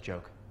 that was a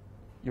joke.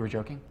 You were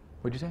joking?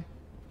 What'd you say?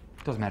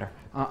 Doesn't matter.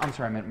 I'm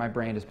sorry, my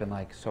brain has been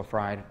like so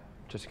fried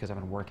just because I've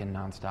been working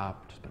nonstop.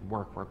 Just been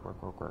work.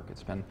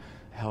 It's been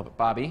a hell of a...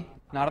 Bobby,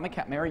 not on the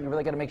couch. Mary, you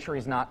really got to make sure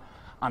he's not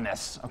on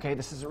this, okay?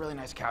 This is a really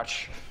nice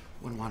couch.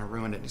 Wouldn't want to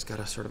ruin it. He's got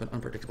a sort of an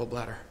unpredictable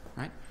bladder,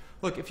 right?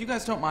 Look, if you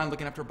guys don't mind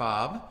looking after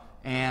Bob,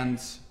 and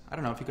I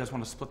don't know, if you guys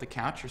want to split the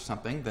couch or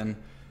something, then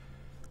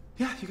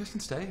yeah, you guys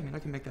can stay. I mean, I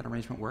can make that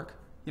arrangement work.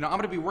 You know, I'm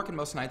going to be working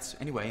most nights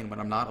anyway, and when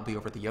I'm not, I'll be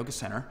over at the yoga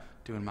center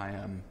doing my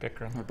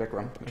Bikram. My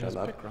Bikram, which I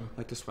love. Bikram. I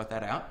like to sweat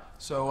that out.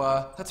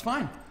 So that's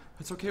fine.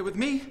 That's okay with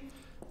me.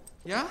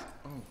 Yeah?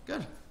 Oh,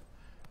 good.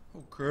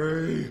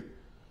 Okay.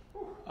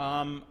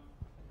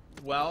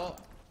 Well,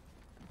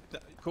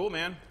 cool,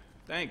 man.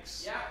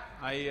 Thanks.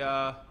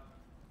 Yeah.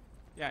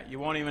 Yeah, you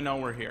won't even know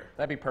we're here.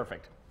 That'd be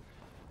perfect.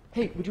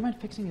 Hey, would you mind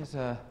fixing his,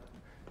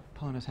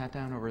 pulling his hat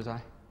down over his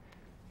eye?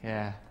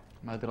 Yeah,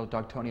 my little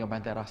Dogtonio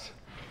Banderas.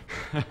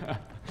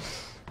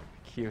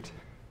 Cute.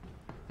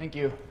 Thank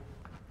you.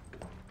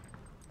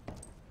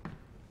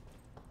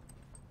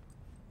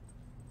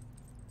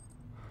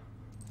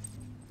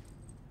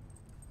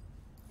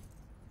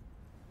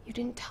 You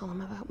didn't tell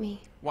him about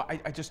me. Well,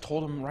 I just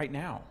told him right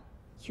now.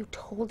 You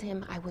told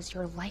him I was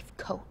your life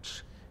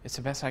coach. It's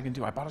the best I can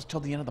do. I bought us till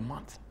the end of the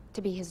month.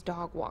 To be his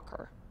dog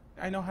walker.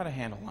 I know how to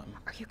handle him.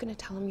 Are you going to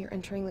tell him you're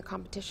entering the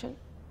competition?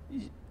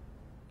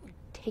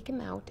 Take him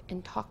out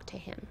and talk to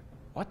him.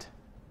 What?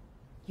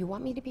 You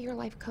want me to be your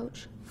life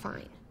coach?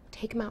 Fine.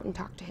 Take him out and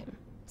talk to him.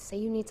 Say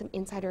you need some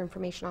insider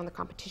information on the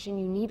competition.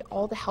 You need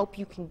all the help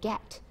you can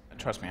get.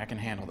 Trust me, I can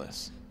handle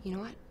this. You know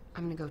what?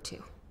 I'm going to go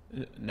too.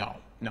 No.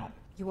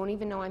 You won't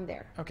even know I'm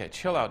there. Okay,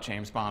 chill out,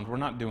 James Bond. We're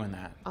not doing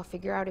that. I'll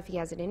figure out if he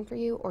has it in for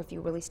you or if you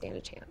really stand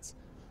a chance.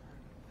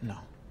 No.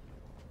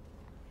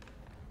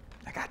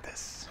 I got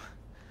this.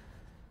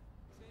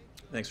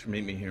 Thanks for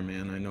meeting me here,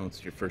 man. I know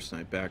it's your first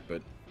night back,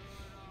 but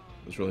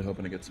I was really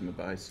hoping to get some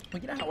advice.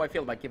 Well, you know how I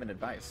feel about giving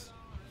advice.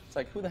 It's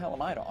like, who the hell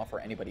am I to offer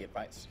anybody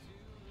advice?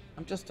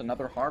 I'm just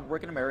another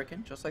hard-working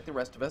American, just like the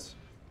rest of us,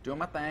 doing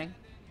my thing,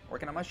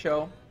 working on my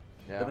show,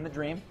 living the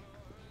dream.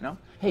 You know?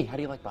 Hey, how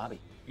do you like Bobby?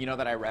 You know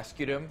that I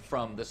rescued him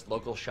from this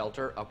local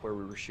shelter up where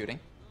we were shooting?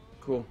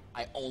 Cool.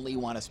 I only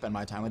want to spend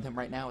my time with him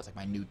right now. It's like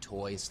my new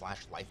toy /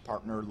 life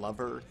partner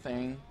lover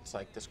thing. It's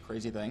like this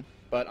crazy thing.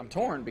 But I'm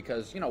torn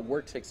because, you know,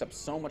 work takes up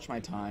so much of my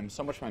time,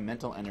 so much of my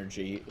mental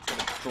energy. It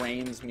sort of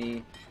drains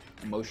me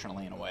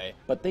emotionally in a way.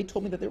 But they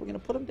told me that they were going to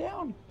put him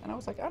down. And I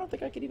was like, I don't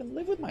think I could even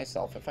live with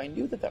myself if I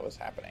knew that that was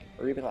happening.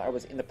 Or even if I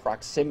was in the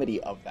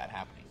proximity of that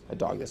happening. A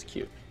dog this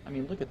cute. I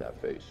mean, look at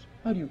that face.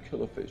 How do you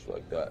kill a face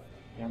like that?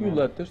 Yeah, you man.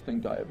 let this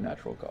thing die of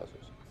natural causes.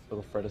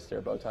 Little Fred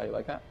Astaire bow tie, you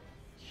like that?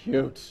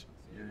 Cute.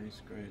 Yeah,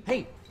 he's great.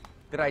 Hey,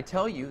 did I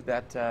tell you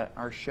that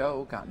our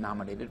show got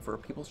nominated for a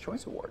People's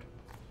Choice Award?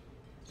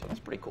 So that's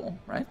pretty cool,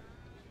 right?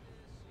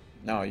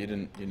 No, you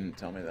didn't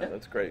tell me that. Yeah.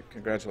 That's great.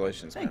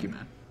 Congratulations, Thank you,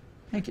 man.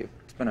 Thank you.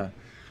 It's been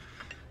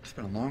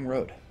a long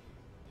road.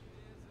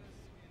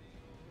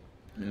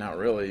 I mean, not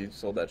really. You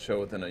sold that show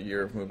within a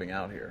year of moving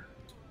out here.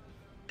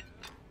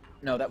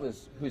 No, that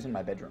was Who's in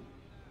My Bedroom.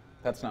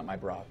 That's not my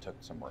bra. It took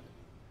some work.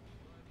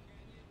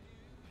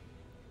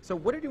 So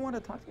what did you want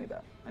to talk to me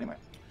about? Anyway.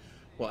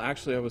 Well,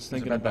 actually, I was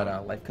thinking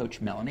about life coach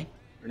Melanie.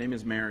 Her name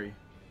is Mary.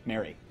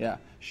 Mary, yeah.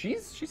 She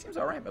seems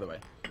all right, by the way.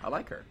 I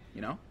like her,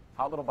 you know?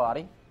 Hot little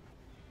body.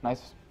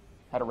 Nice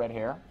head of red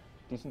hair.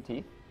 Decent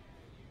teeth.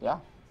 Yeah.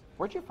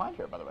 Where'd you find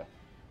her, by the way?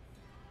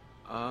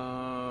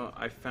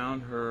 I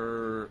found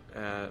her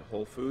at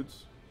Whole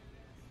Foods.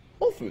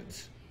 Whole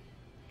Foods?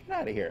 Get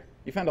out of here.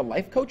 You found a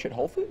life coach at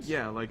Whole Foods?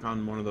 Yeah, like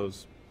on one of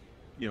those,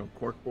 you know,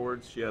 cork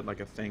boards. She had like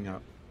a thing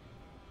up.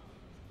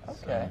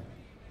 Okay.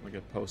 Like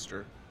a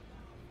poster.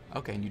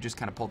 Okay, and you just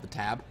kind of pulled the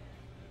tab?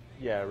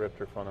 Yeah, I ripped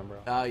her phone number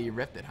off. Oh, you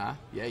ripped it, huh?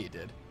 Yeah, you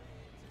did.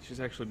 She's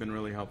actually been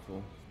really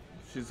helpful.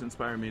 She's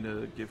inspired me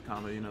to give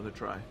comedy another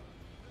try.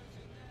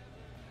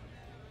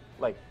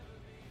 Like,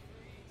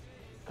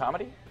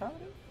 comedy?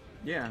 Comedy?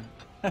 Yeah.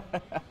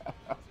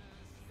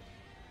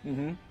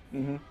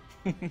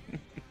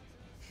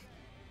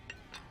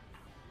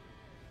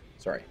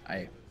 Sorry,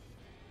 I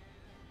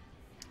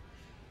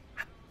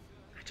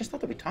just thought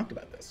that we talked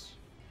about this.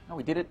 No,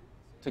 we did it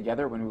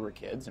together when we were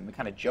kids, and we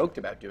kind of joked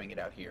about doing it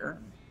out here.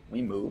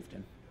 We moved,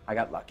 and I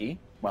got lucky.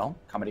 Well,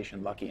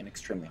 combination lucky and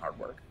extremely hard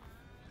work.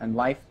 And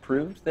life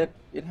proved that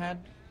it had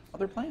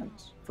other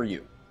plans for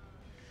you.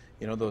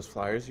 You know those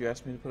flyers you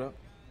asked me to put up?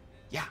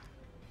 Yeah,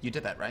 you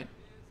did that, right?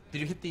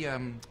 Did you hit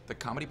the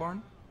Comedy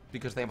Barn?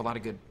 Because they have a lot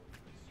of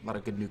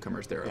good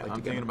newcomers there. Yeah,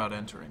 I'm thinking about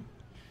entering.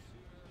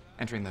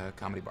 Entering the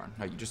Comedy Barn.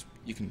 No,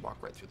 you can walk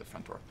right through the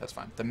front door. That's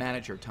fine. The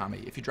manager, Tommy,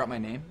 if you drop my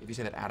name, if you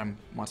say that Adam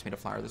wants me to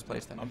flyer this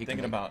place, then I'm he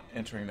thinking can about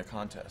entering the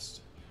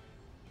contest.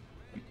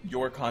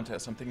 Your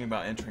contest. I'm thinking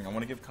about entering. I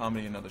want to give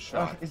comedy another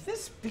shot. Is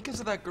this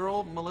because of that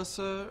girl,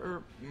 Melissa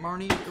or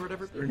Marnie or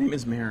whatever? Her name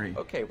is Mary.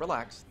 Okay,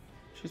 relax.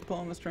 She's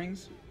pulling the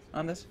strings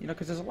on this, you know,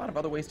 because there's a lot of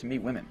other ways to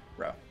meet women,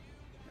 bro.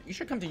 You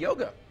should come to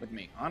yoga with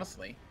me,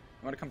 honestly.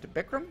 You want to come to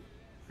Bikram?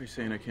 Are you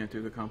saying I can't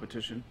do the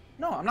competition?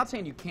 No, I'm not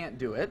saying you can't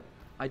do it.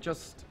 I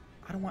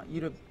don't want you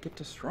to get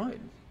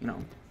destroyed, you know.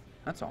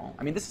 That's all.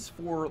 I mean, this is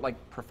for,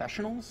 like,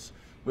 professionals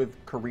with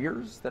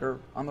careers that are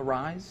on the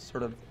rise,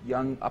 sort of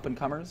young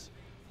up-and-comers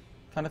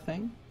kind of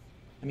thing.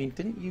 I mean,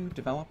 didn't you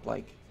develop,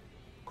 like,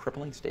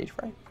 crippling stage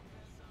fright?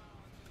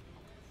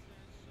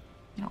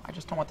 You know, I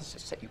just don't want this to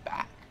set you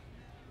back.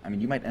 I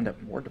mean, you might end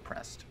up more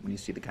depressed when you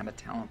see the kind of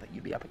talent that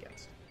you'd be up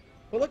against.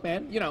 Well, look,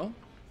 man, you know,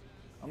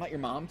 I'm not your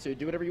mom, so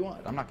do whatever you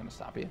want. I'm not going to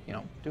stop you. You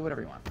know, do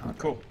whatever you want.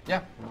 Cool.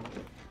 Yeah.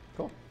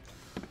 Cool.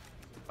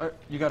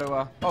 You got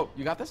to, oh,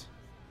 you got this?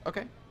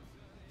 Okay.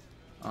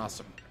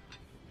 Awesome.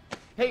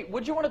 Hey,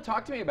 what'd you want to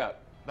talk to me about?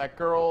 That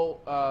girl,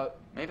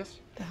 Mavis?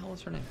 What the hell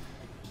is her name?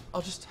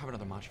 I'll just have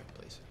another matcha,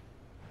 please.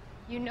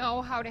 You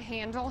know how to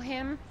handle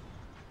him?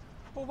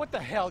 Well, what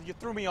the hell? You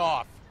threw me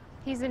off.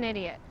 He's an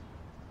idiot.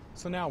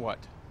 So now what?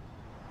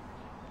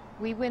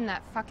 We win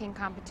that fucking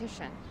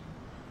competition.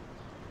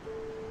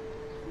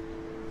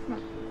 Come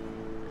on.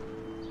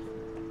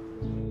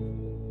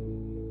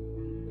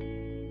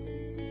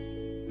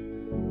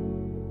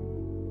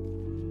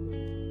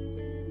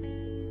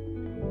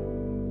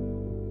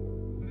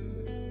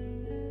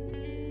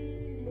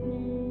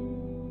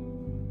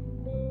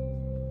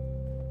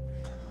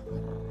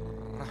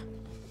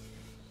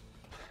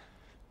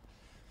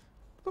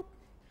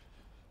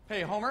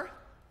 Hey, Homer.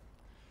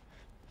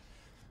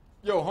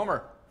 Yo,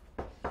 Homer.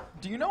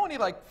 Do you know any,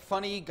 like,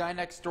 funny guy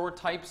next door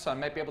types I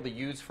might be able to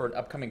use for an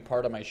upcoming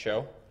part of my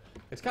show?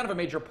 It's kind of a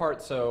major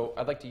part, so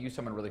I'd like to use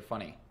someone really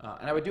funny.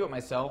 And I would do it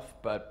myself,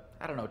 but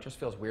I don't know, it just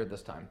feels weird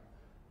this time.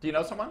 Do you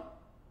know someone?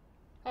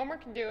 Homer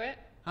can do it.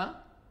 Huh?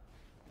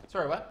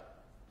 Sorry,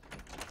 what?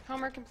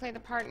 Homer can play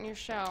the part in your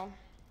show.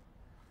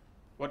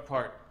 What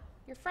part?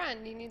 Your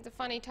friend, he needs a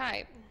funny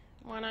type.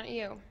 Why not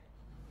you?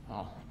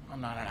 Oh, I'm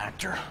not an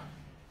actor.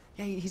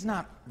 Yeah, he's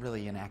not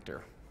really an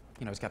actor.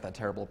 You know, he's got that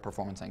terrible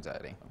performance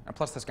anxiety. And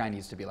plus, this guy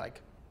needs to be,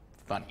 like,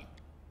 funny.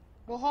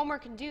 Well, Homer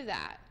can do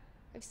that.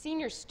 I've seen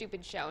your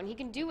stupid show, and he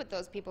can do what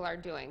those people are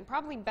doing,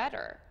 probably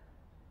better.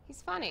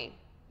 He's funny.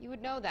 You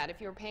would know that if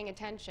you were paying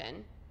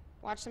attention.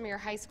 Watch some of your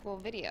high school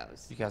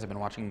videos. You guys have been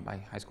watching my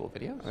high school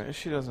videos?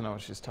 She doesn't know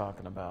what she's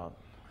talking about.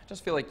 I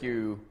just feel like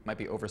you might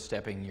be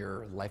overstepping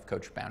your life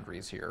coach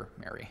boundaries here,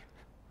 Mary.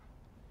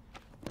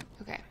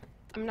 Okay,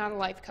 I'm not a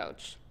life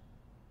coach.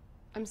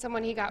 I'm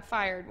someone he got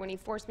fired when he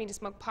forced me to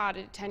smoke pot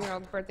at a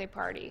 10-year-old's birthday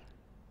party.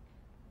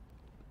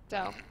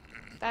 So,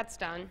 that's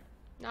done.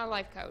 Not a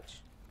life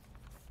coach.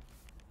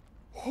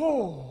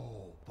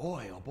 Oh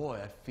boy,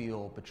 I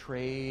feel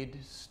betrayed,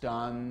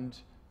 stunned,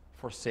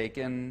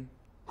 forsaken.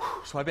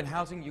 So I've been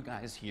housing you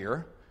guys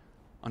here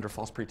under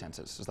false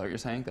pretenses. Is that what you're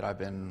saying? That I've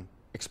been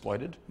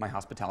exploited? My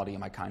hospitality and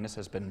my kindness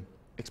has been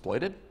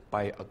exploited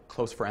by a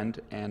close friend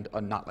and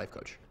a not life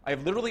coach. I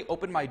have literally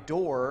opened my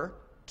door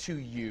to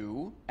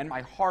you and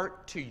my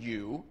heart to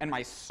you and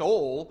my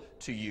soul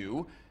to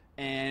you,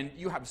 and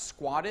you have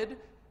squatted,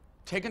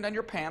 taken down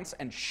your pants,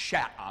 and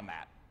shat on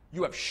that.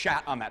 You have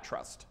shat on that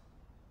trust.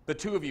 The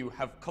two of you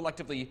have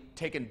collectively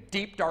taken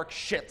deep, dark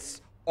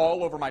shits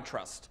all over my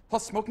trust.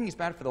 Plus, smoking is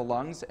bad for the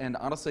lungs, and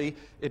honestly,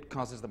 it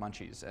causes the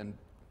munchies. And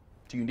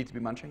do you need to be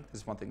munching?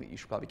 This is one thing that you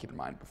should probably keep in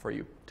mind before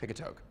you take a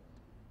toke.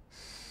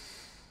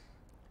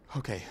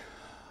 Okay,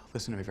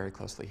 listen to me very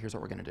closely. Here's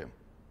what we're gonna do.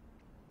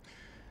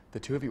 The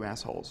two of you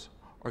assholes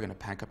are gonna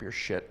pack up your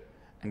shit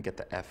and get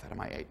the F out of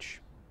my H.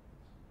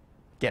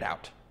 Get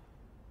out.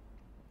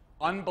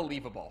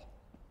 Unbelievable.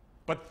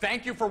 But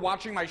thank you for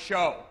watching my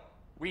show.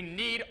 We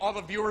need all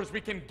the viewers we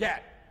can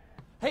get.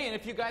 Hey, and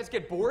if you guys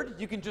get bored,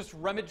 you can just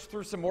rummage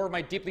through some more of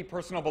my deeply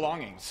personal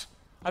belongings.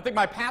 I think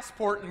my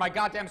passport and my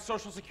goddamn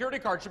social security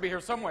card should be here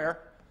somewhere.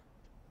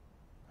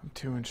 I'm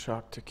too in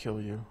shock to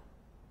kill you.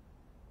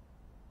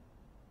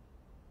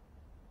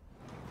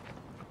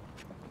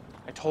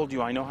 I told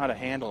you I know how to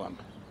handle him.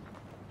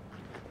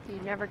 You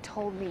never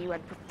told me you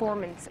had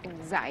performance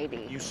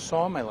anxiety. You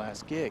saw my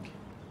last gig.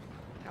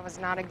 That was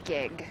not a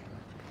gig.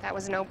 That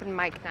was an open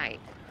mic night.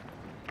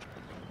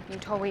 You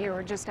told me you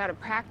were just out of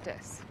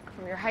practice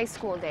from your high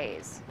school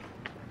days.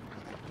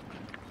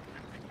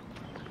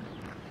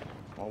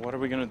 Well, what are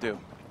we gonna do?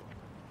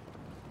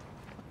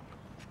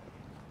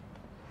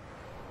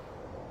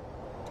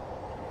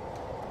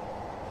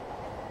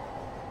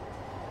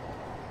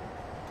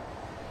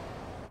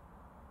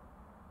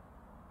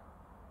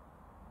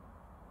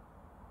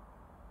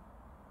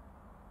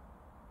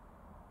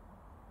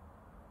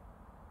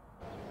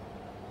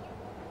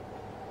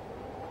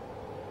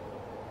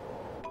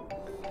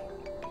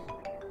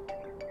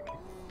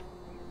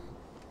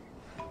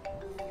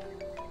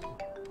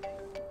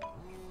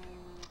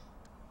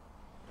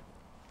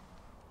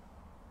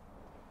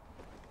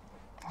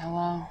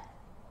 Hello.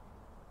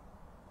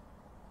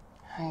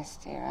 Hi,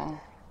 Steven.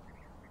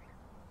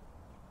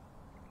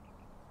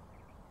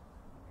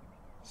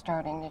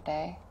 Starting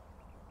today.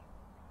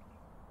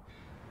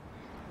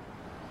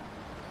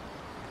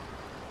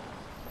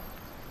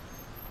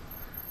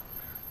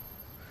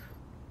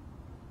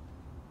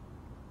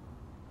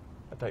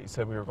 I thought you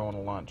said we were going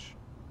to lunch.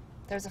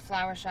 There's a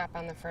flower shop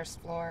on the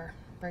first floor.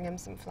 Bring him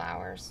some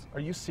flowers.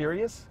 Are you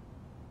serious?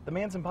 The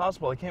man's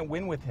impossible. I can't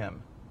win with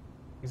him.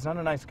 He's not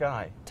a nice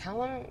guy.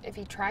 Tell him if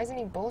he tries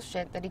any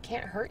bullshit that he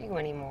can't hurt you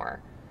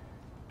anymore.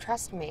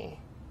 Trust me.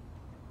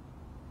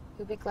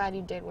 You'll be glad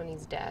you did when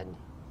he's dead.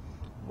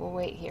 We'll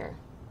wait here.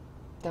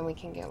 Then we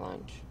can get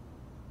lunch.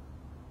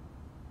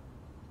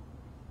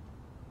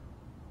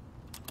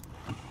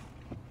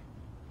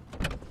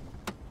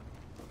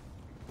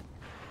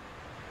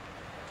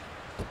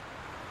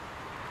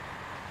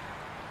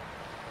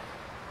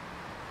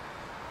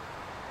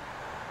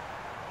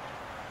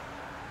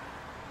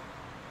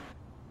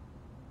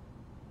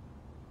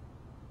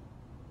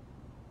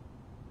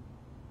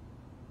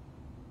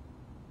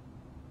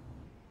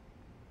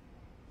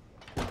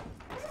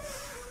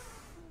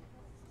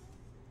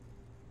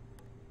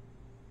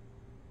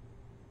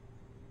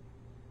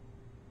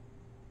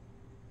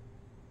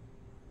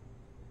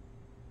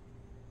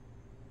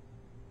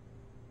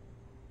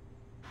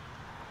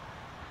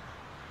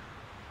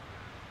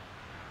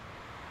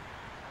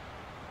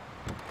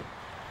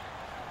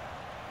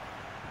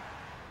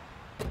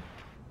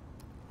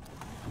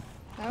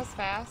 That was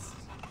fast.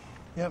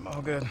 Yep,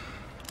 all good.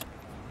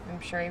 I'm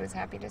sure he was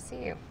happy to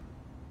see you.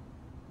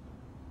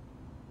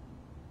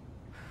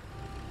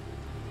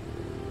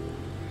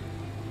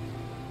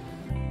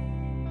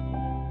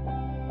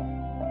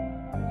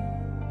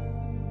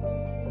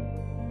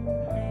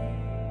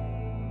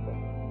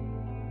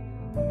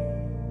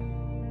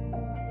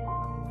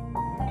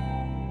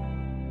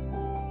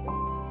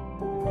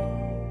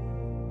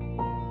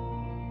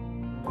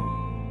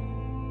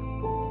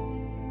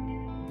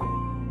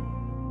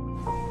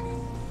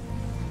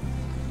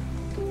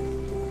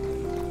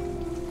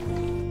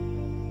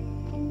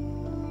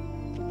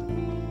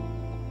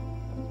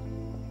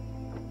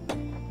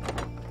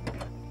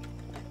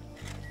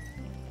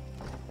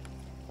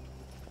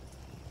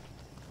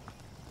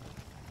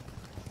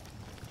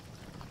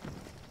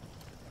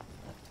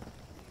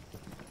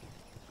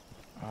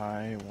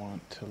 I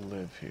want to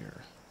live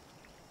here.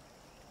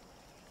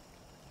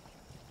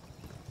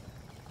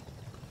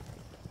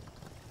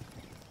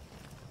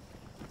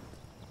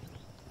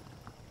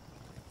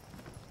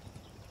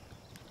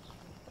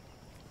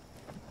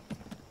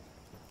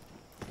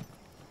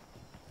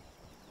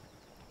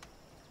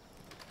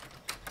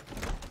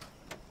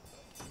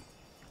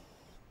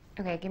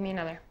 Okay, give me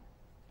another.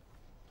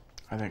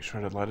 I think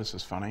shredded lettuce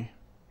is funny.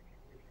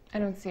 I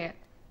don't see it.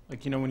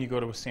 Like, you know when you go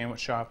to a sandwich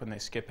shop and they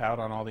skip out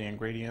on all the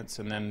ingredients,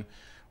 and then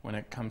when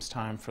it comes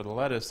time for the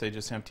lettuce, they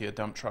just empty a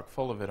dump truck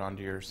full of it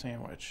onto your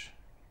sandwich.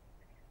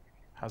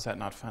 How's that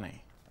not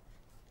funny?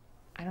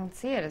 I don't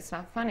see it. It's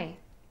not funny.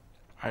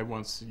 I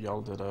once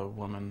yelled at a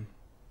woman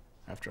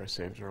after I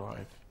saved her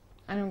life.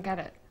 I don't get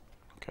it.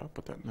 Okay, I'll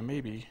put that in the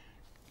maybe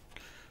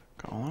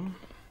column.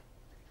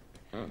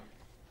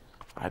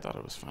 I thought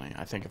it was funny.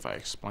 I think if I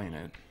explain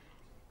it.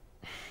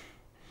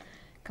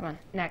 Come on,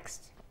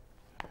 next.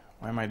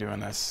 Why am I doing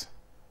this?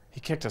 He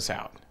kicked us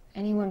out.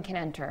 Anyone can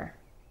enter.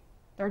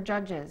 They're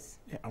judges.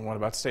 Yeah, and what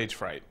about stage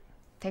fright?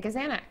 Take a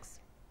Xanax.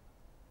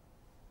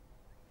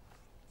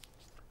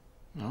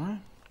 All right.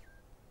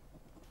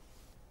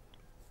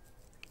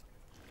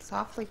 It's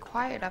awfully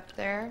quiet up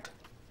there.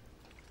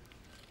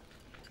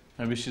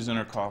 Maybe she's in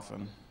her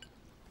coffin.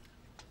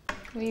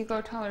 Will you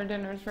go tell her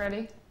dinner's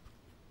ready?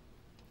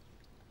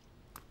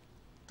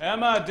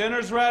 Emma,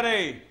 dinner's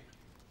ready!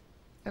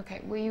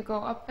 Okay, will you go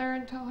up there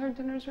and tell her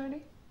dinner's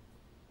ready?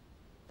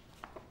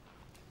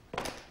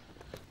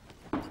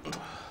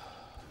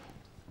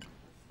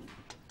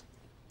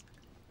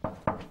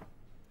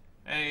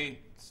 Hey,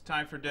 it's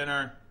time for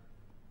dinner.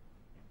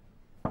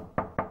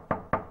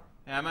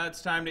 Emma,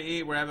 it's time to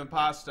eat. We're having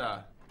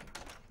pasta.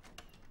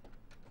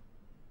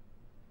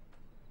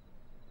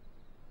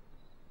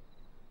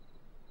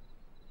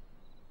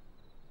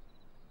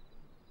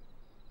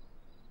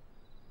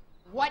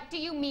 What do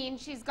you mean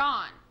she's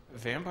gone?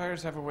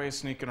 Vampires have a way of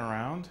sneaking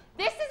around.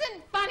 This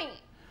isn't funny.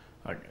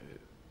 Look,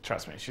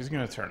 trust me, she's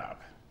gonna turn up.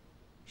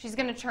 She's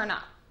gonna turn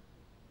up.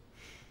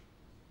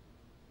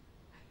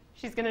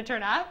 She's gonna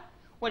turn up?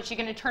 What, is she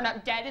gonna turn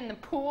up dead in the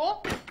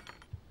pool? All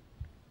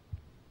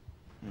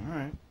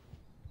right.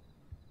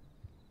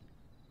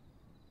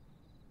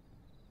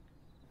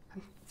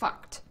 I'm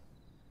fucked.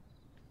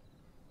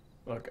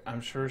 Look, I'm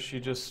sure she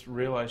just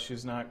realized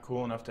she's not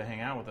cool enough to hang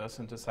out with us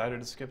and decided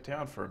to skip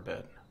town for a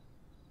bit.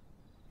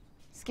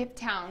 Skip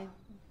town?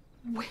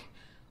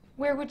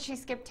 Where would she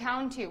skip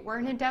town to? We're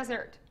in a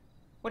desert.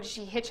 What, did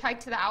she hitchhike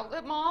to the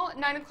outlet mall at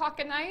 9 o'clock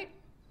at night?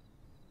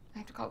 I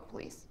have to call the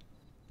police.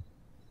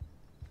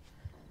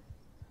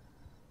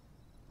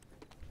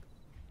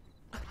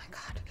 Oh my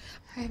God,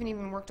 I haven't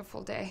even worked a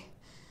full day.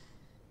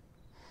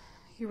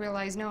 You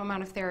realize no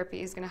amount of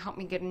therapy is going to help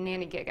me get a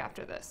nanny gig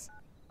after this.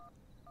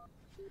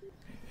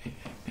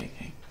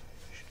 Hey.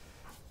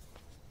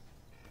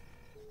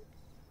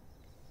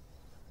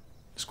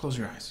 Just close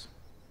your eyes.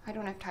 I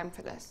don't have time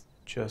for this.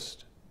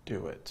 Just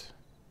do it.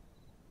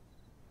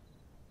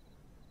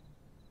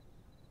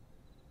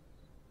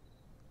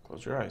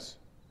 Close your eyes.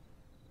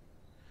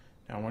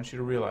 Now I want you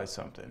to realize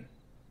something.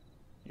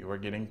 You are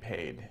getting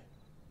paid.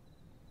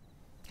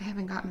 I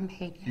haven't gotten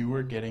paid yet. You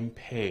are getting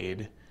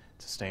paid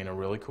to stay in a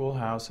really cool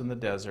house in the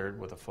desert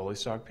with a fully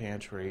stocked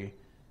pantry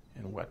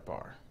and a wet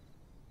bar.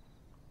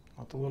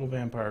 Let the little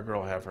vampire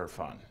girl have her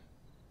fun.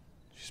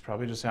 She's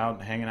probably just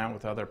out hanging out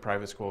with other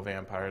private school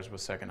vampires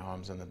with second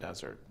homes in the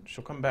desert.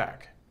 She'll come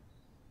back.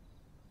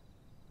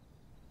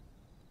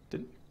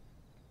 Didn't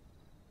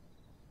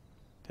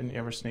you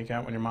ever sneak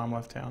out when your mom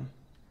left town?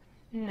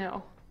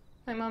 No.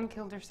 My mom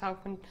killed herself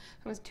when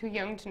I was too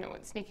young to know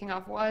what sneaking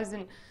off was,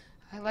 and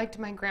I liked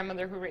my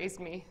grandmother who raised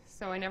me,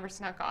 so I never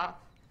snuck off.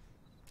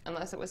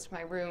 Unless it was to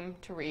my room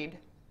to read.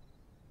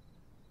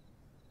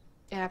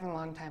 It happened a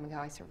long time ago.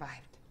 I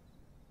survived.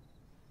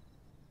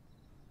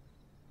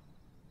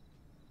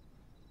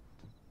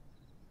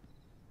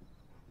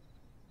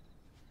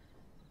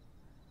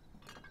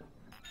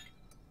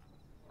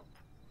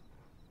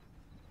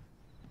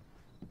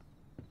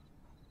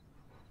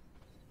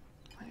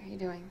 What are you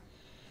doing?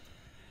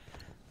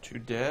 2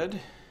 dead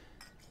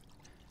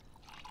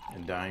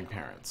and dying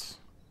parents.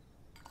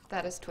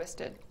 That is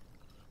twisted.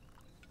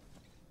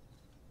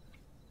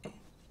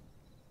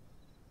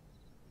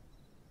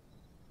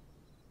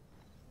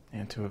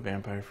 And to a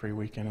vampire-free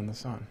weekend in the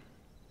sun.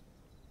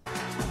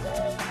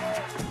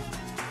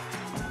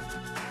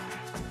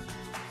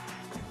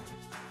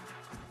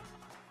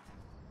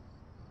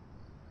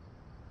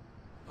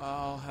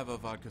 I'll have a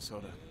vodka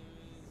soda.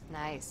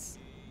 Nice.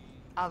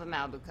 I'll have a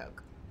Malibu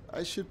Coke.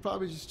 I should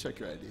probably just check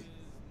your ID.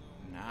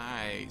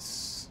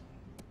 Nice.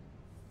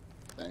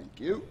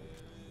 Thank you.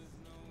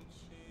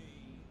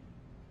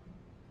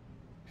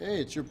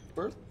 Hey, it's your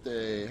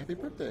birthday. Happy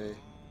birthday.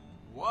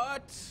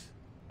 What?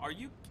 Are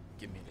you...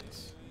 Give me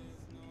this.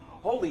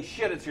 Holy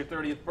shit, it's your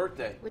 30th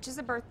birthday. Which is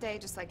a birthday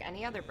just like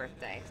any other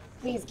birthday.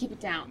 Please keep it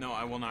down. No,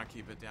 I will not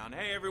keep it down.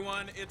 Hey,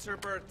 everyone, it's her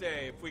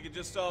birthday. If we could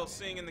just all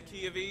sing in the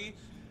key of E.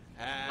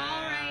 All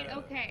right,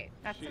 okay.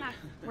 That's enough.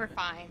 We're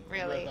fine,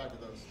 really.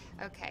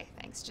 Okay,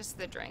 thanks. Just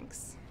the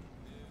drinks.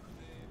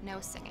 No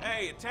singing.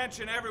 Hey,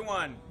 attention,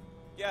 everyone.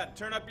 Yeah,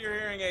 turn up your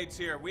hearing aids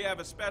here. We have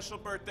a special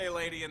birthday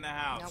lady in the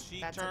house. Nope, she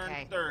that's turned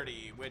okay.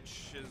 30,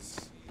 which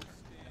is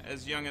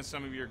as young as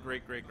some of your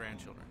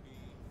great-great-grandchildren.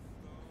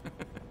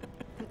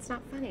 That's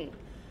not funny.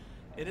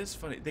 It is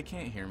funny. They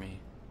can't hear me.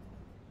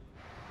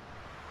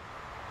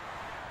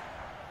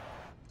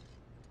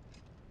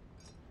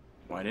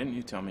 Why didn't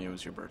you tell me it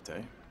was your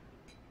birthday?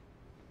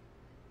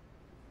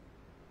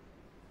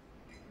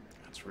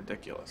 That's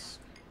ridiculous.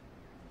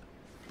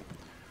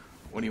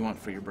 What do you want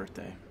for your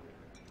birthday?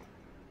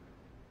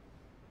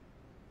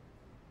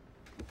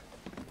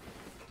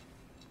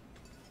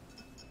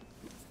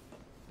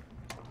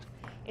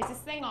 Is this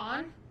thing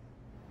on?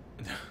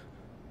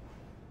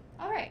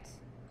 All right.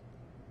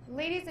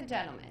 Ladies and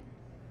gentlemen,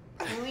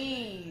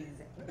 please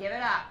give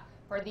it up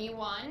for the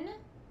one,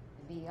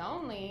 the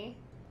only,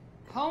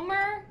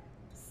 Homer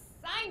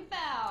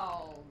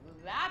Seinfeld.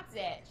 That's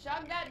it.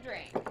 Chug that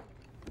drink.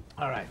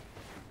 All right.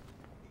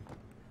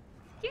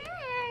 Yay!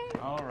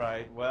 All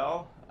right.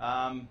 Well,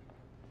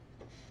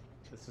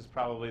 this is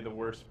probably the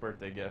worst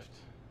birthday gift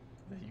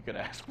that you could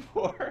ask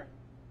for.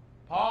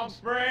 Palm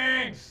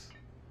Springs!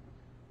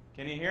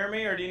 Can you hear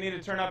me, or do you need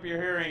to turn up your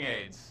hearing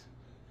aids?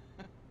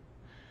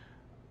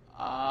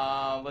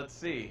 Let's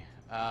see.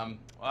 Well,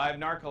 I have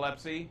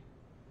narcolepsy,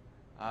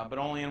 but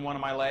only in one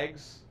of my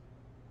legs.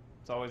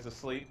 It's always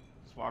asleep,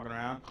 just walking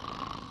around.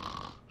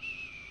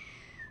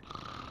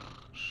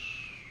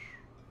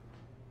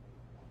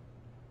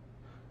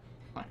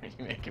 Why are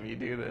you making me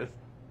do this?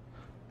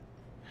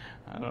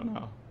 I don't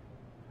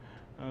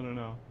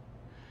know.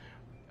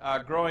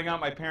 Growing up,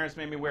 my parents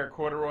made me wear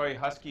corduroy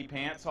husky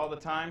pants all the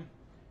time.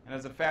 And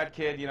as a fat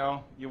kid, you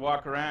know, you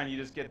walk around, you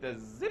just get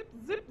this zip,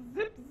 zip,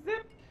 zip,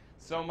 zip.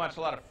 So much,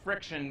 a lot of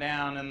friction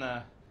down in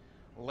the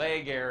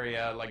leg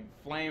area, like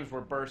flames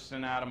were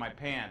bursting out of my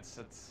pants.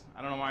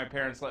 I don't know why my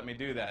parents let me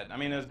do that. I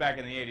mean, it was back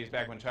in the 80s,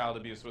 back when child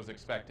abuse was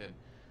expected.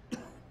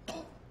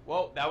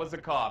 Whoa, that was a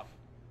cough.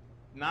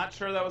 Not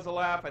sure that was a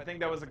laugh. I think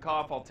that was a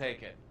cough. I'll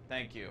take it.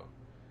 Thank you.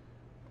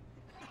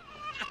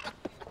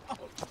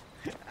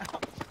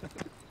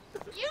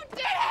 You did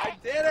it! I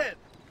did it!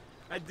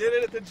 I did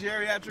it at the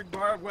geriatric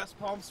bar of West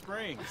Palm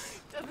Springs.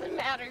 Doesn't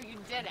matter, you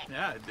did it.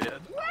 Yeah, I did.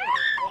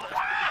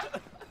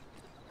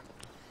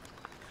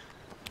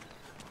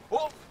 Woo!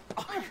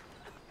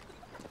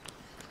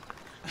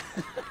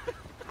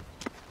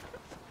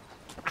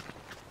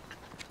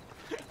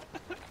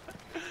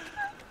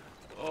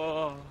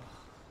 Oh.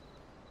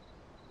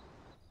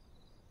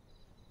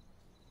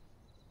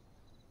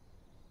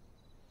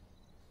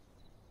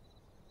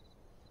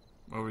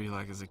 What were you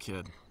like as a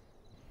kid?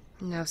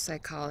 No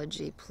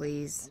psychology,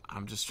 please.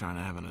 I'm just trying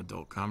to have an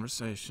adult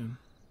conversation.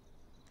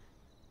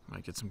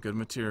 Might get some good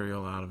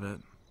material out of it.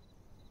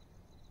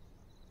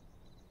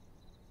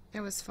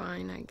 It was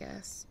fine, I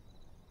guess.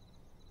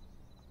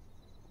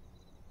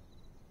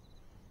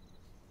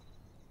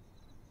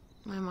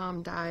 My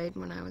mom died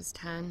when I was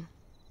 10.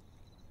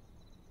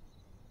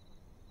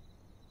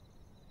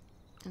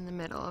 In the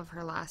middle of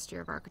her last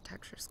year of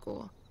architecture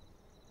school.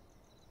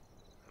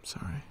 I'm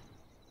sorry.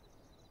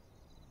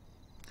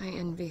 I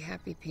envy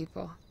happy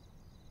people.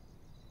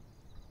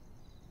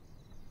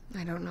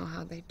 I don't know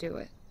how they do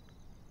it.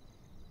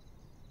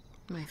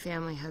 My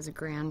family has a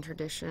grand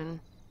tradition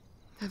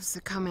of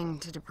succumbing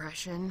to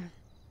depression.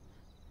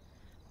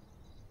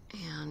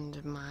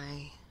 And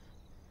my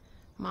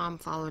mom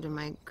followed in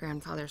my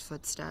grandfather's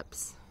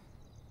footsteps.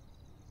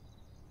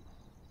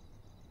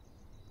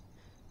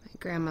 My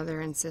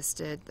grandmother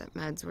insisted that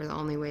meds were the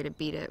only way to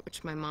beat it,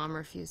 which my mom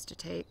refused to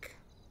take.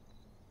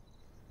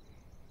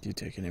 Do you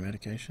take any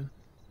medication?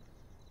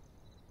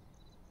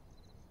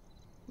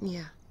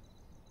 Yeah.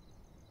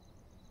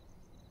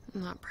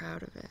 I'm not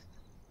proud of it.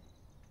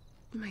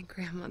 My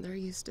grandmother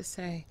used to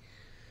say,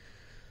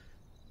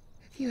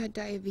 if you had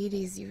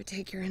diabetes, you would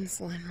take your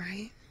insulin,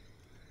 right?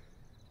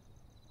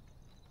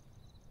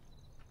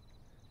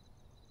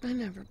 I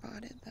never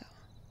bought it, though.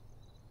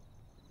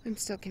 I'm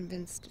still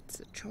convinced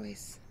it's a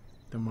choice.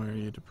 Then why are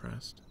you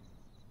depressed?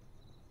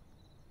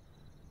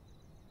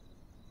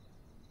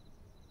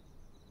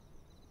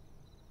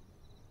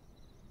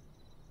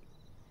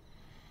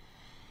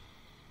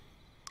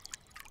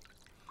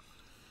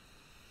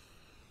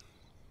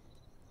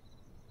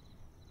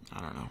 I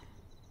don't know.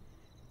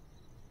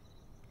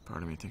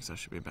 Part of me thinks I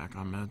should be back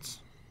on meds.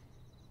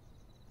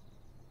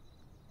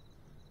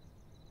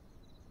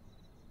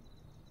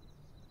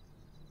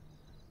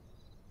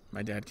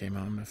 My dad came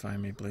home to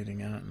find me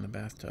bleeding out in the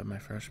bathtub my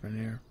freshman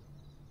year.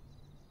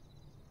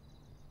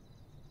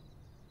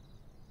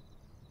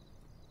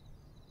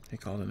 He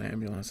called an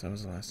ambulance. That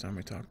was the last time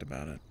we talked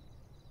about it.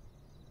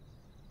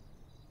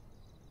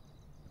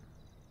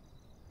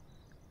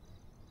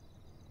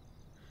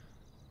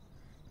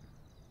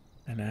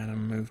 And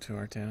Adam moved to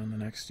our town the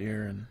next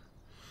year, and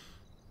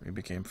we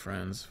became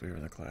friends. We were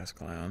the class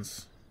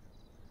clowns.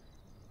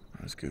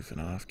 I was goofing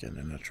off, getting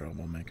into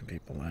trouble, making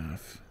people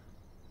laugh,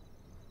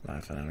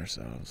 laughing at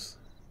ourselves.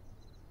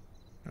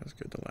 It was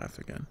good to laugh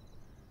again.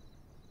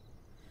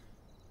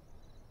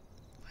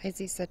 Why is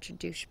he such a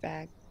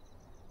douchebag?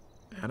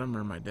 Adam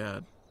or my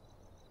dad?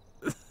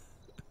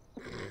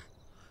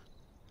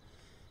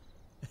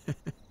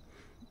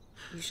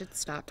 You should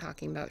stop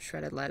talking about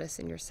shredded lettuce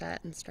in your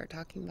set and start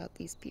talking about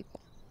these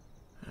people.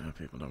 Yeah,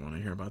 people don't want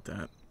to hear about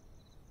that.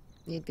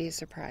 You'd be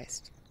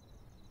surprised.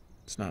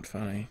 It's not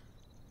funny.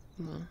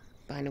 Well,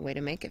 find a way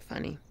to make it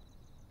funny.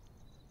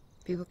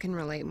 People can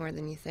relate more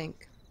than you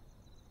think.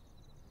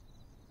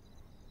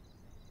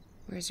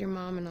 Where's your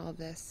mom in all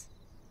this?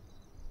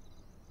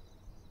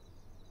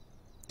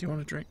 Do you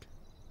want a drink?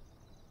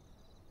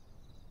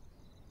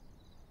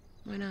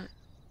 Why not?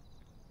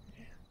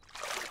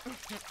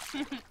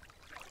 Okay.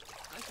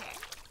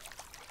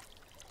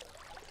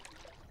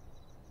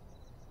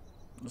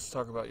 Let's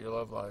talk about your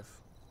love life.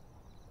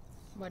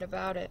 What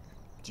about it?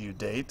 Do you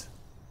date?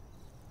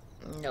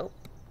 Nope.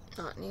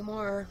 Not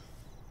anymore.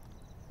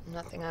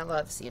 Nothing I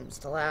love seems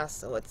to last,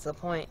 so what's the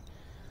point?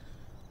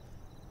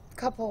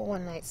 Couple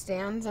one-night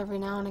stands every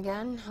now and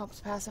again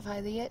helps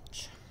pacify the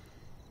itch.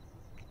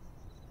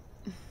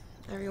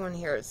 Everyone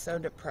here is so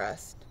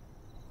depressed.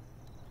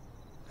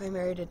 If I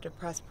married a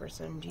depressed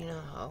person, do you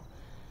know how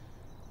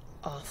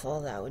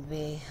awful that would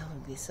be? I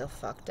would be so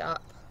fucked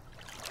up.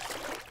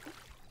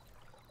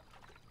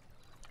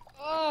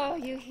 Oh,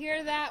 you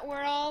hear that,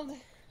 world?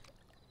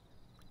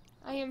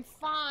 I am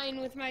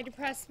fine with my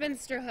depressed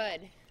spinsterhood.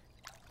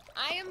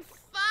 I am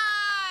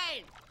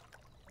fine!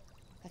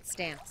 Let's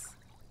dance.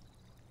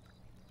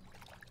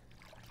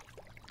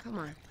 Come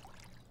on.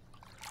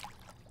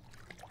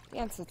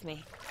 Dance with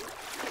me.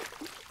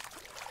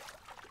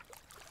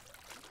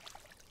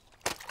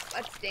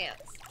 Let's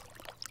dance.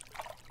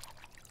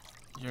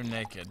 You're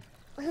naked.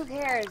 Who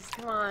cares?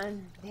 Come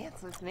on,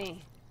 dance with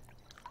me.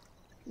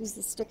 Who's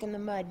the stick in the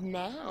mud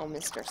now,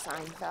 Mr.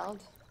 Seinfeld?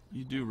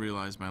 You do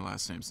realize my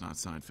last name's not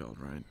Seinfeld,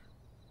 right?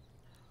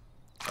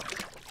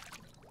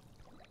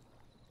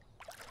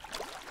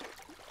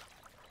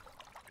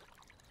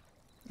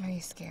 Are you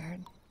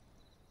scared?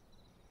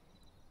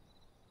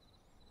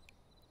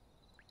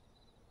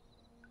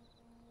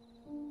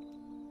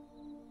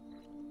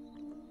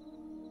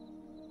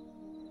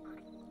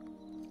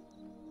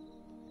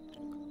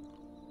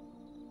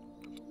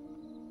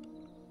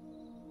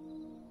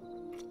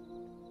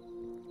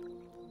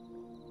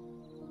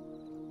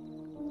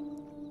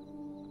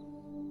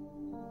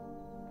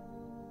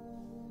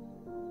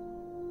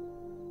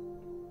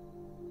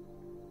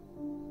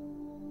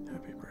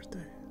 Happy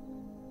birthday.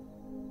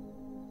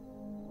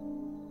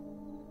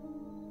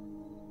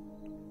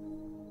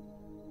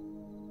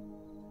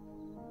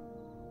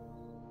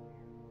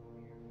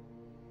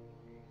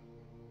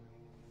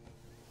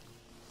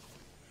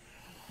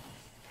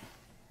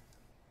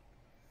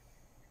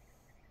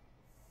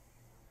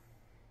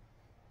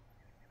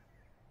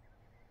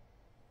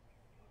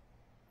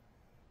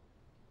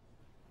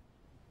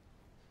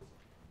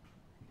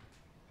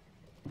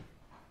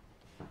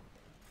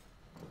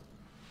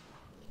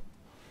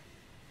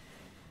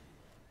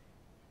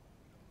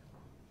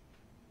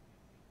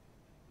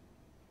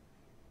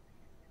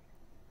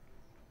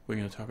 We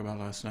gonna talk about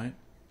last night?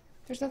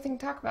 There's nothing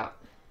to talk about.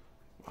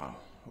 Wow,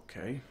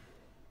 okay.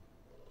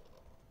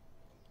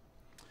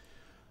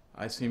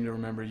 I seem to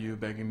remember you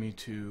begging me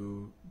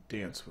to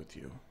dance with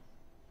you.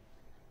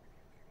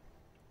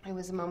 It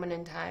was a moment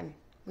in time.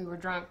 We were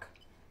drunk.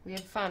 We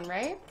had fun,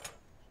 right?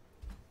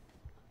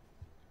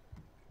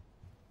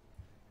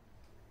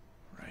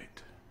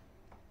 Right.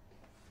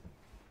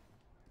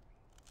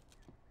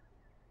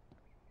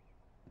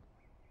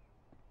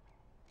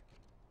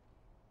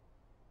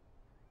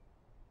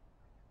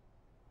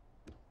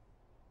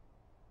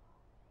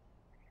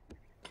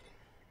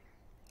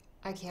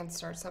 I can't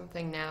start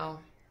something now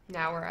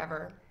or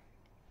ever.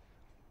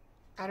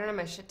 I don't have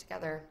my shit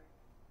together.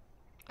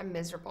 I'm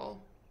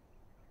miserable.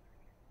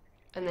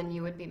 And then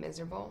you would be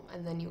miserable,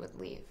 and then you would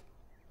leave.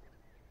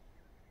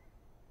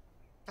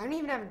 I don't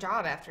even have a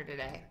job after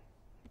today.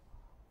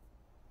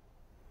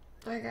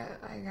 I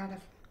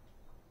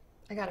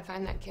gotta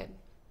find that kid.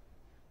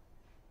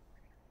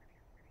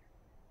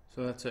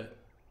 So that's it.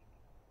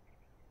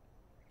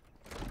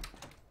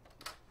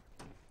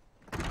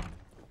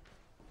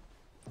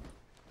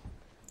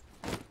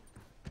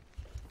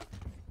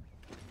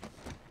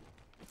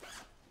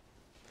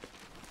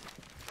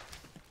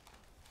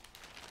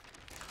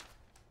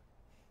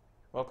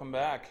 Welcome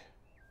back.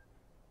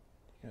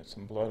 You got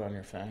some blood on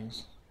your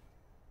fangs.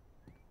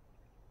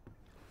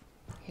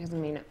 He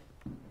doesn't mean it.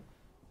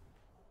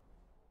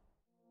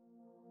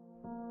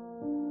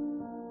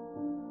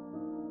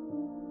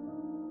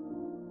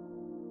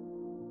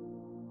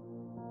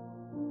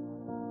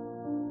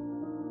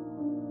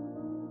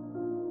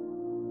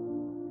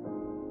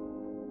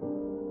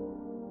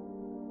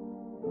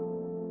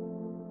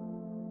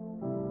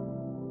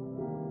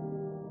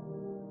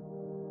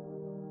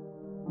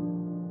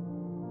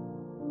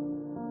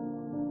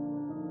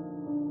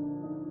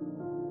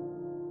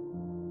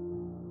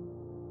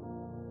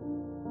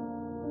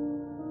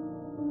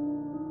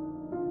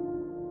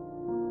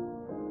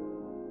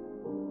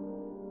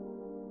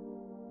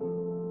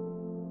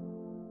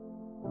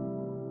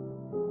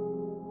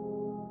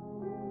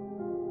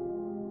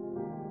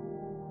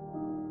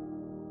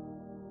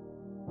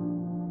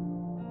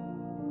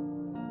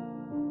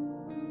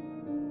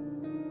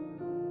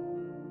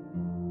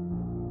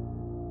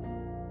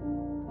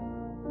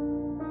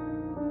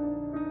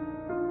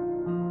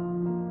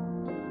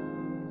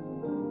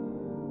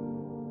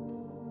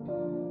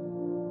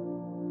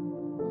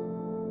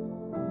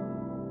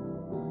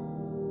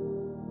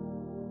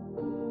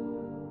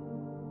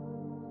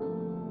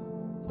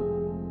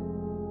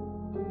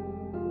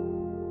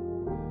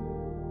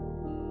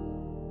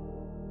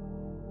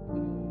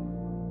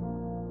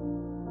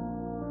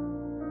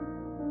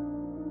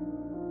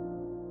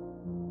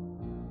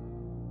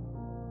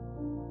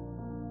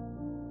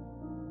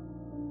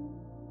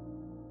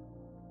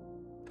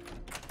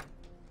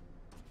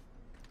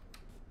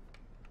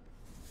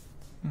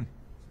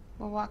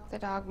 I'll walk the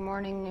dog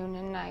morning, noon,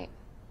 and night.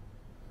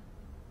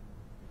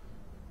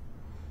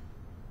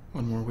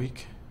 One more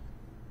week.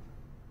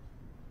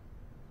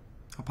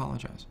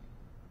 Apologize.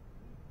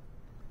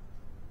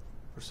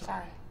 We're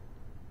Sorry.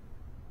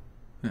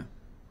 Yeah.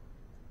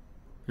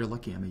 You're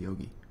lucky I'm a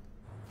yogi.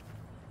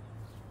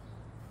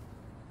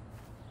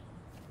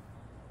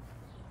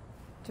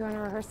 Do you want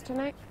to rehearse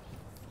tonight?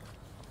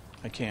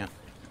 I can't.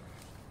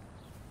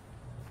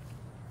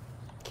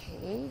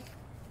 Okay.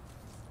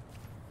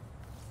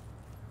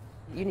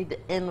 You need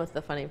to end with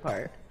the funny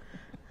part.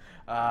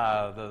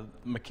 The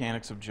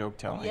mechanics of joke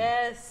telling.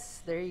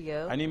 Yes, there you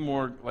go. I need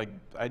more, like,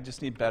 I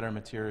just need better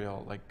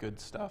material, like good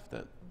stuff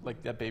that,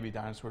 like that baby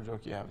dinosaur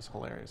joke you have is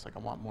hilarious. Like, I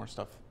want more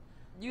stuff.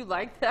 You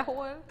like that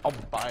one? I'll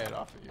buy it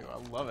off of you. I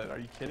love it. Are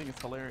you kidding?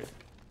 It's hilarious.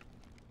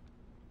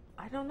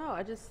 I don't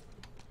know.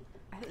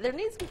 There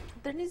needs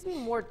to be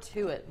more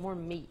to it, more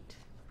meat.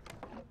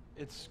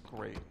 It's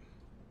great.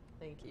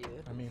 Thank you.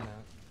 I mean that.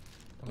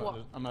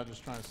 I'm not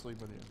just trying to sleep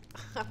with you.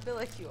 I feel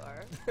like you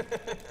are.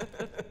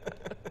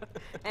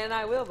 And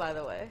I will, by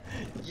the way.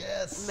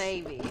 Yes.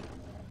 Maybe.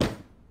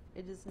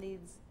 It just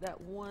needs that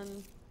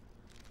one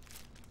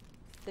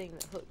thing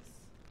that hooks.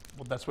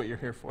 Well, that's what you're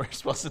here for. You're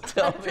supposed to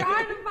tell me. I'm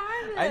trying to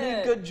find it. I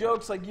need good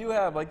jokes like you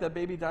have. Like that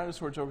baby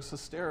dinosaur joke is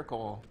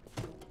hysterical.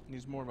 It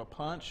needs more of a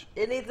punch.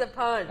 It needs a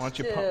punch. Why don't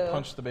you too.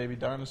 punch the baby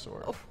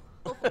dinosaur? Oh.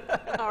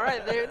 All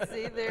right,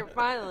 there.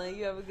 Finally,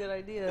 you have a good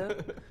idea.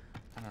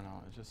 I don't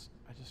know. I just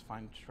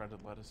find shredded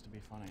lettuce to be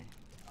funny.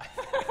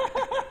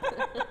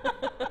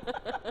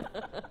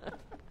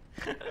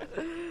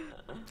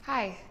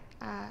 Hi,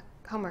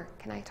 Homer,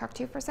 can I talk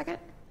to you for a second?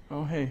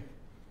 Oh, hey.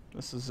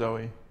 This is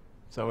Zoe.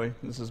 Zoe,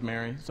 this is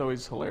Mary.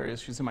 Zoe's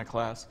hilarious. She's in my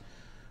class.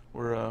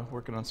 We're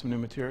working on some new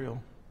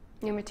material.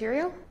 New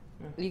material?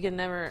 You can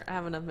never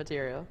have enough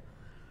material.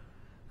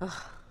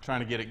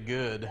 Trying to get it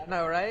good. I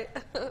know, right?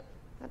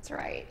 That's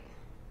right.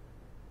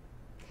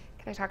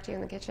 Can I talk to you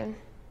in the kitchen?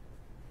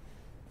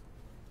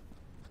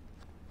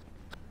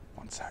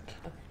 One sec.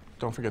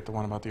 Don't forget the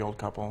one about the old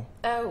couple.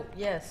 Oh,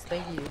 yes,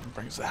 thank you.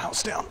 Brings the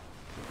house down.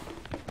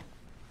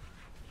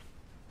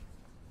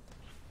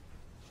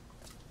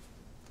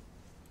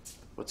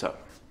 What's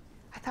up?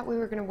 I thought we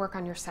were going to work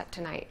on your set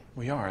tonight.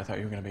 We are. I thought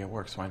you were going to be at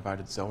work, so I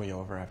invited Zoe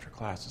over after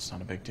class. It's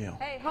not a big deal.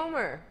 Hey,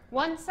 Homer.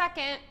 1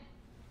 second.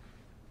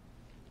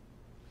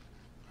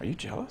 Are you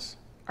jealous?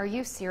 Are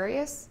you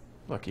serious?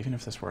 Look, even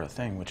if this were a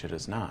thing, which it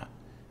is not,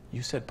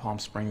 you said Palm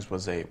Springs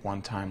was a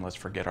one-time let's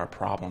forget our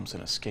problems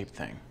and escape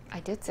thing. I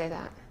did say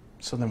that.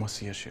 So then what's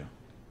the issue?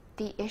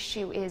 The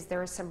issue is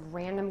there is some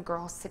random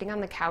girl sitting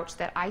on the couch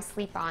that I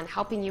sleep on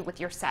helping you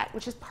with your set,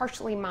 which is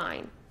partially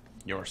mine.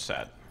 Your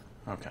set.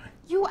 Okay.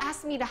 You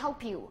asked me to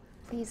help you.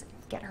 Please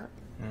get her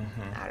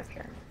out of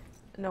here.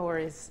 No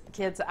worries.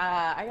 Kids,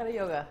 I got a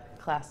yoga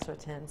class to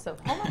attend, so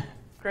Homer,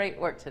 great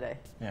work today.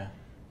 Yeah.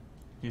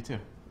 You too.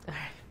 All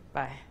right,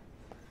 bye.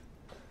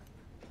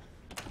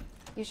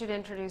 You should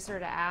introduce her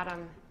to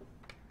Adam.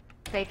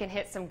 They can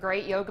hit some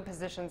great yoga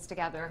positions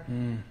together.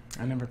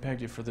 I never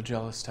pegged you for the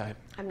jealous type.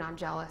 I'm not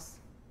jealous.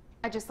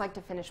 I just like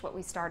to finish what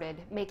we started,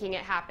 making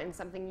it happen,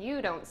 something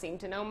you don't seem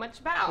to know much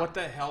about. What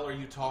the hell are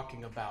you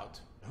talking about?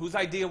 Whose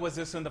idea was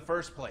this in the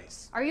first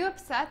place? Are you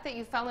upset that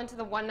you fell into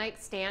the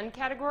one-night stand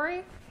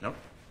category? Nope.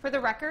 For the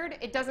record,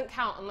 it doesn't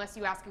count unless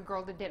you ask a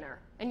girl to dinner.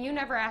 And you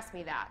never asked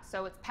me that,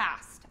 so it's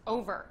past.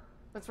 Over.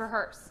 Let's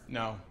rehearse.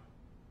 No.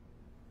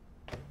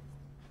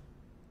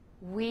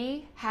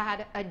 We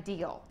had a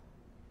deal.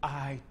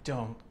 I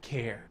don't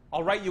care.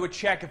 I'll write you a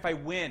check if I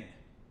win.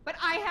 But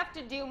I have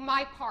to do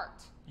my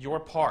part. Your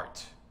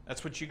part.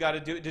 That's what you gotta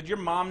do. Did your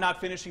mom not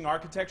finishing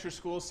architecture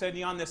school send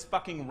you on this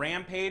fucking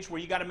rampage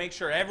where you gotta make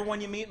sure everyone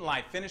you meet in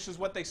life finishes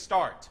what they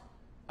start?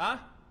 Huh?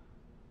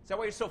 Is that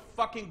why you're so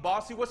fucking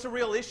bossy? What's the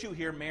real issue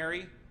here,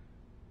 Mary?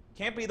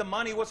 Can't be the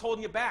money. What's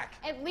holding you back?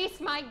 At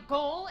least my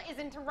goal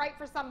isn't to write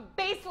for some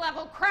base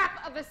level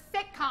crap of a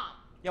sitcom.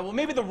 Yeah, well,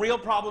 maybe the real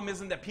problem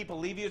isn't that people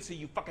leave you, so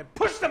you fucking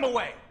push them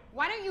away.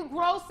 Why don't you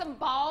grow some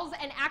balls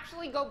and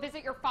actually go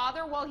visit your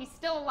father while he's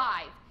still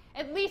alive?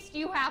 At least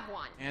you have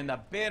one. And the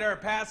bitter,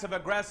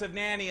 passive-aggressive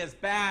nanny is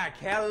back.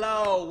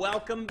 Hello,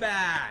 welcome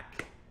back.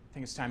 I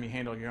think it's time you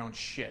handle your own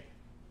shit.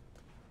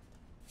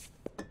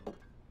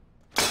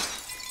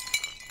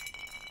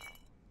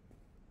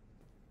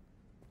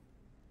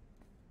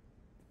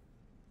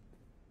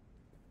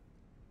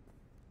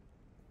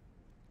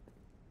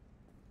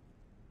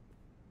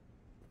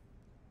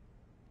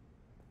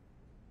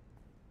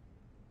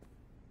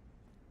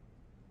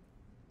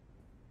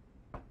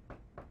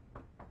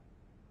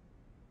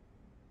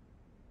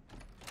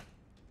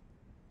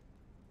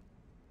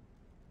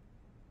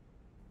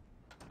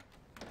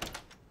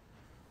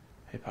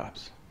 Hey,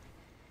 Pops.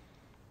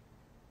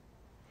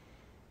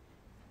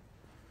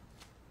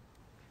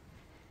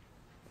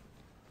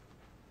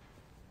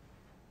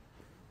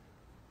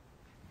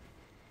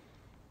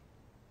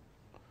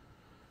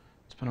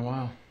 It's been a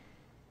while.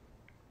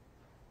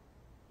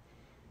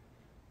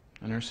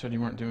 The nurse said you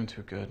weren't doing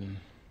too good, and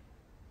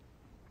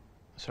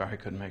sorry I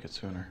couldn't make it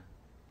sooner.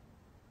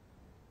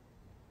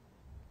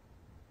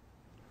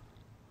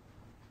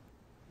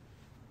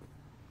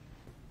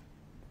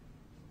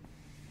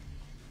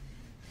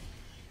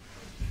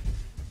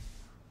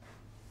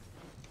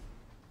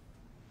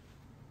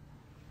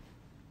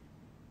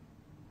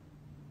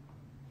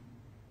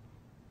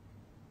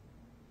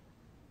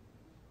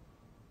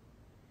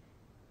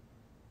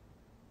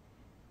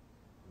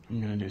 I'm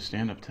gonna do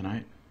stand-up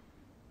tonight.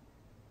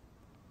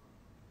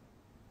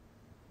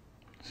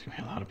 There's gonna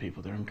be a lot of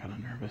people there. I'm kind of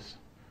nervous.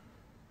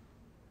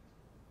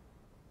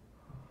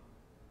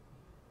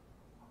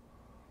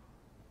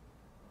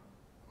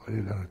 What are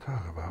you gonna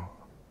talk about?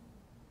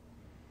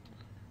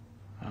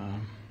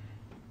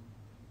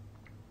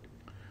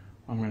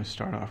 I'm gonna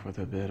start off with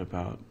a bit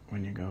about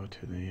when you go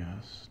to the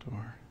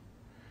store.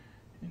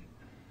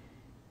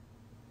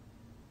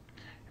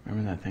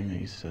 Remember that thing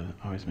that used to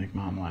always make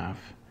Mom laugh?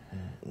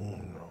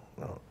 No.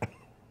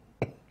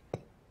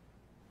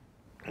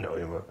 No,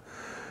 your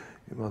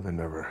mother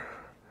never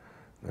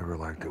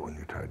liked it when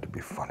you tried to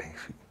be funny.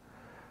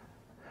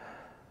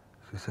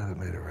 She said it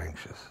made her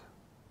anxious.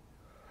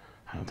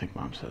 I don't think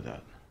Mom said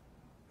that.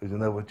 Isn't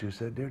that what you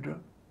said, Deirdre?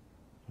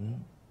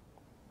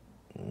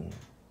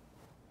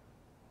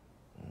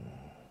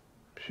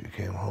 She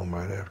came home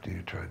right after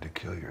you tried to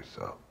kill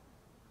yourself.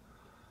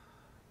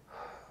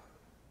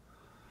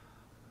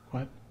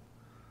 What?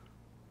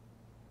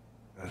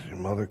 As your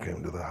mother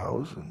came to the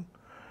house and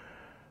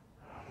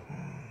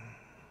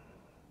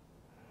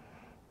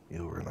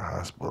you were in the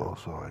hospital,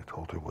 so I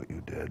told her what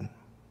you did.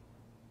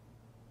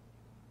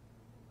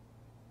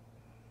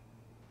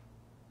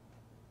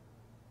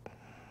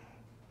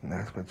 And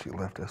that's when she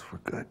left us for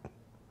good.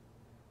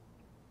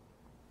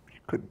 You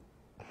couldn't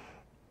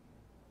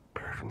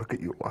bear to look at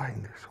you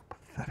lying there so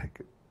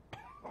pathetic.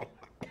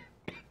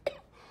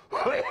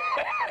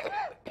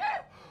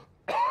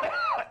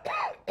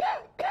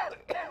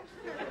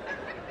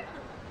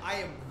 I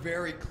am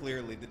very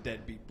clearly the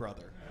deadbeat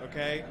brother,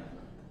 okay?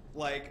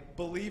 Like,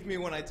 believe me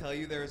when I tell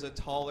you there's a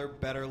taller,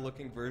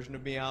 better-looking version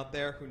of me out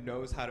there who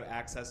knows how to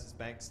access his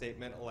bank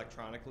statement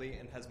electronically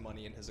and has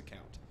money in his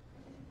account.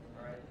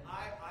 All right?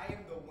 I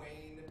am the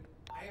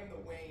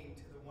Wayne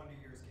to the Wonder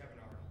Years Kevin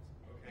Arnold,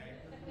 okay?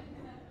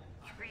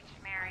 Reach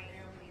Mary.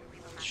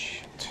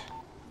 Shit.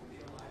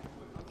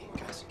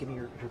 Guys, give me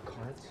your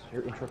cards,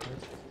 your intro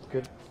cards.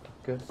 Good.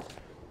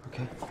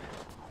 Okay.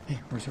 Hey,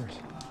 where's yours?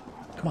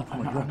 Come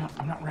on,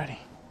 I'm not ready.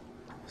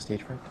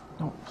 Stage fright?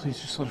 No, please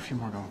just let a few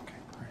more go. Okay.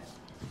 All right.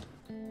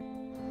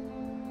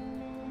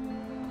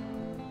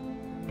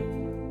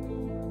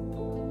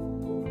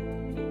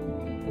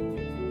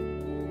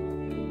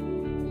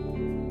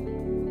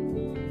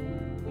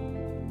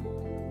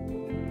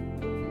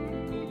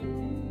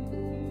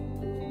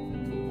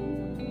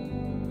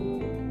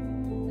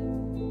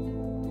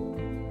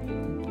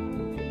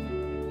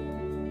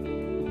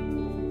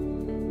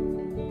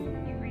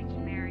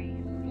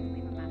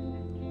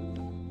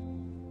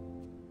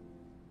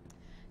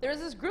 There was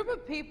this group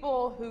of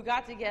people who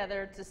got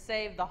together to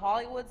save the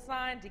Hollywood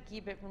sign to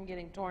keep it from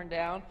getting torn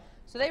down.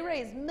 So they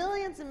raised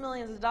millions and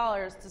millions of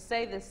dollars to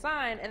save this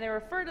sign, and they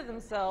refer to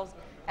themselves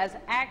as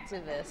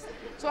activists.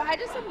 So I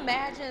just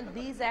imagine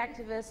these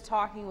activists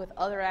talking with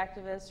other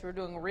activists who are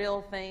doing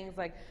real things,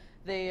 like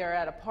they are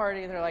at a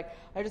party and they're like,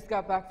 I just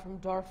got back from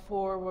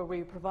Darfur where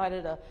we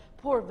provided a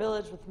poor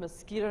village with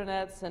mosquito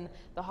nets, and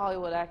the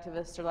Hollywood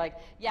activists are like,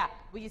 yeah,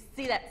 will you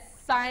see that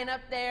sign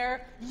up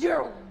there?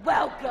 You're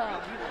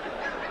welcome.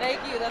 Thank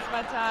you, that's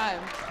my time.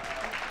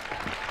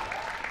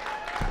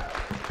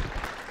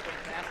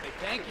 Fantastic,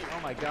 thank you. Oh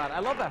my God, I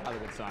love that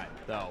Hollywood sign,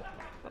 though.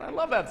 I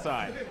love that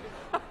sign.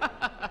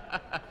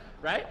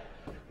 Right?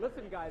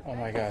 Listen, guys. Oh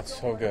my God,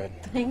 so good.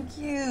 Thank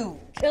you.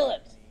 Kill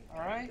it. All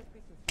right?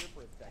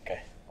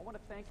 Okay. I want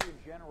to thank you in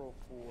general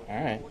for...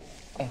 All right.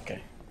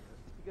 Okay.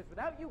 Because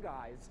without you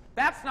guys,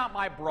 That's Not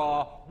My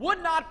Bra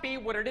would not be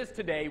what it is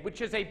today,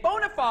 which is a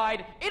bona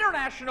fide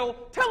international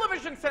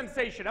television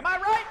sensation. Am I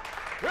right?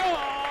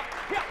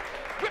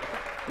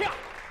 Yeah.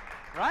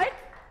 Right?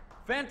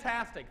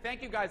 Fantastic.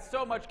 Thank you guys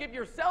so much. Give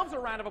yourselves a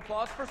round of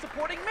applause for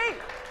supporting me.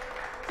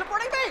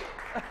 Supporting me.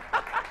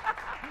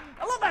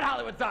 I love that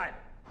Hollywood sign.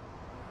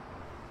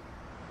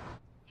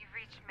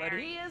 But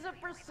he is a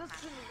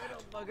persistent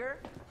little bugger,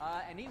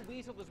 and he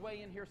weaseled his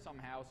way in here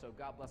somehow, so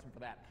God bless him for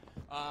that.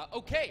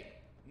 Okay,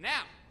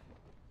 now,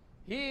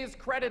 his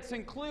credits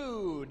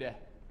include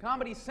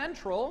Comedy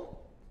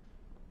Central.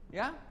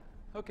 Yeah?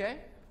 Okay.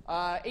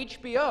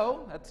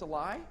 HBO, that's a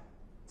lie.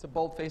 It's a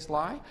bold-faced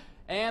lie.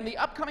 And the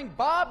upcoming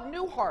Bob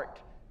Newhart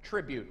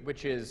tribute,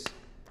 which is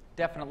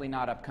definitely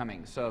not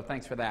upcoming, so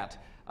thanks for that.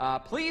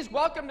 Please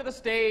welcome to the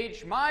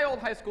stage my old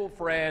high school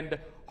friend,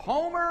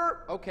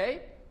 Homer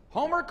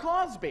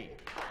Cosby.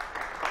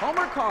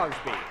 Homer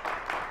Cosby.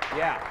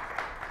 Yeah.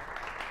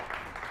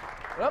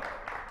 Up.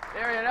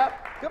 There it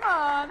up. Come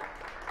on.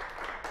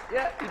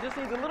 Yeah, he just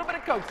needs a little bit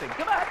of coaxing.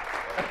 Come on.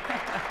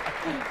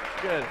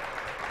 Good.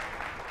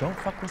 Don't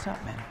fuck this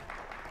up, man.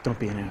 Don't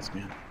be an ass,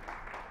 man.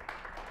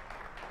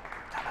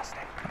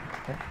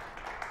 Okay.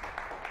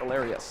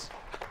 Hilarious.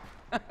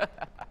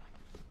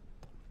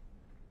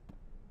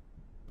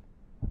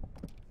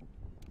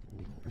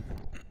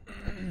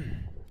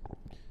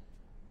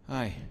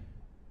 Hi.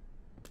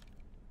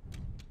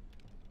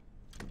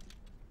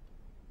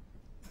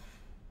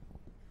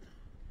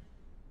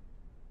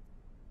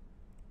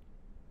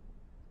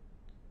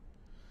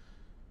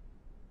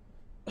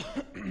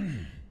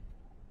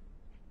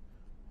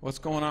 What's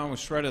going on with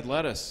shredded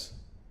lettuce?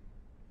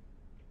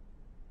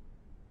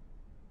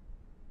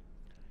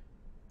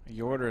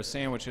 You order a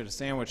sandwich at a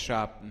sandwich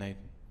shop and they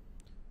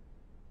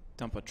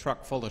dump a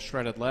truck full of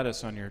shredded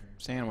lettuce on your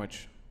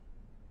sandwich.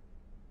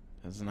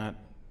 Isn't that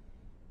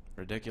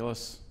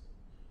ridiculous?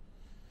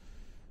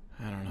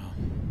 I don't know.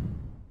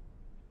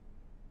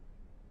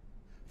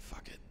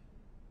 Fuck it.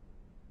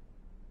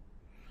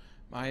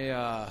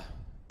 My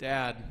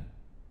dad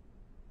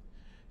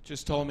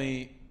just told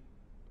me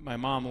my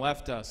mom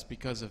left us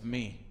because of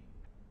me.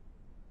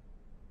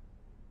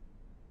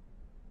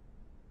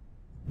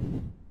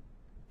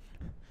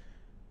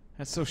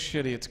 That's so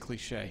shitty, it's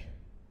cliche.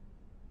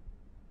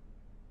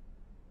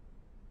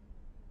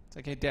 It's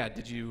like, hey, Dad,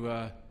 did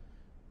you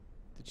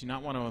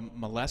not want to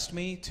molest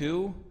me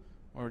too?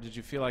 Or did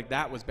you feel like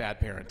that was bad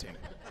parenting?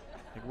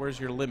 Like, where's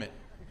your limit?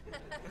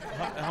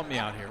 Help me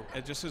out here.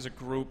 Just as a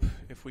group,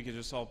 if we could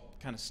just all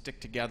kind of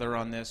stick together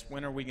on this,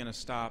 when are we going to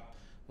stop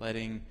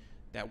letting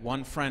that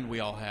one friend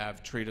we all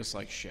have treat us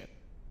like shit?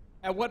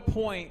 At what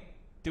point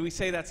do we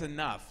say that's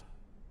enough?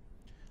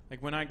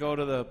 Like when I go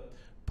to the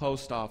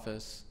post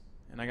office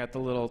and I got the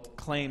little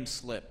claim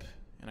slip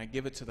and I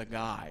give it to the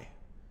guy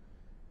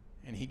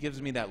and he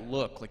gives me that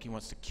look like he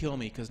wants to kill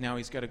me because now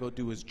he's got to go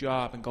do his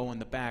job and go in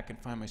the back and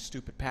find my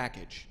stupid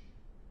package.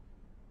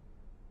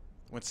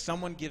 When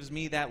someone gives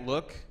me that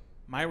look,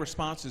 my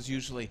response is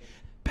usually,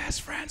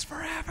 best friends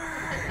forever.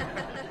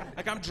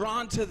 Like, I'm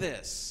drawn to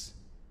this.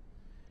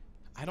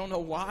 I don't know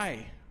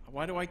why.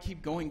 Why do I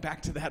keep going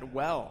back to that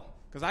well?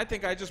 Because I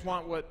think I just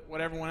want what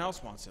everyone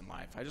else wants in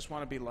life. I just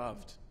want to be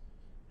loved.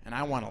 And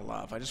I want to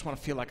love. I just want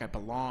to feel like I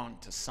belong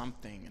to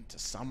something and to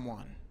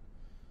someone.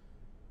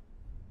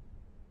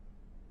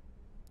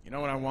 You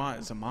know what I want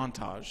is a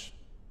montage.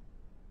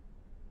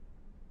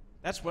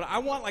 That's what I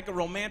want, like a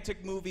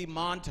romantic movie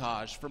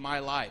montage for my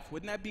life.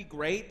 Wouldn't that be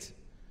great?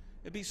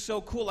 It'd be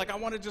so cool. Like I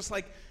want to just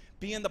like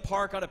be in the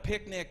park on a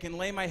picnic and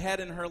lay my head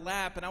in her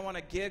lap and I want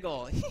to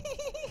giggle.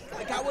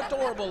 Like how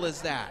adorable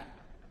is that?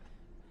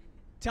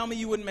 Tell me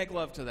you wouldn't make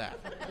love to that.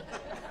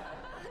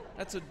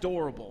 That's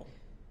adorable.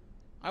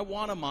 I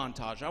want a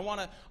montage. I want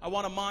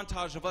a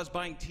montage of us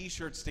buying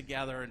t-shirts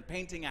together and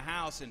painting a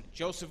house and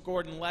Joseph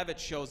Gordon-Levitt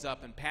shows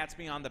up and pats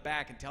me on the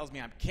back and tells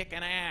me I'm kicking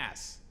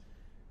ass.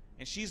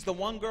 And she's the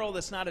one girl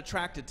that's not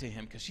attracted to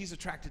him because she's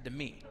attracted to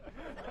me.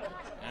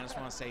 And I just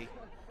want to say,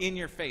 in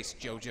your face,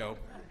 JoJo.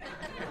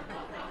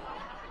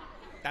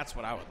 That's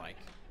what I would like.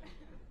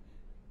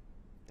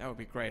 That would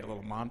be great, a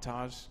little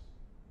montage.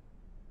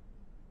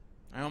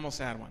 I almost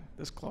had one,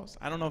 this close.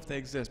 I don't know if they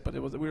exist, but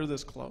we were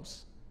this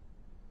close.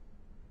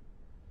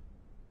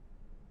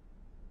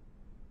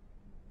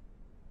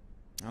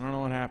 I don't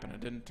know what happened.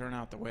 It didn't turn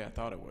out the way I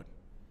thought it would.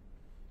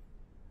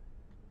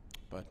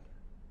 But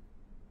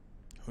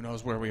who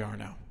knows where we are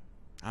now?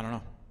 I don't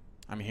know.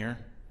 I'm here.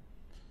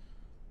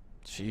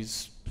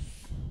 She's...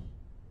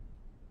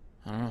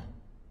 I don't know.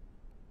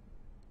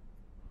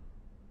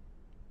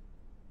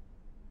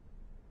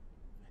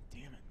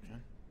 Damn it,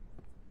 man.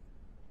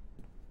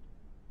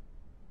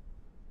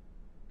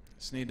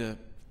 Just need to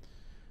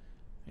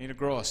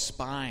grow a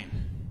spine.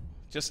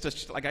 Just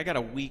to, like I got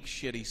a weak,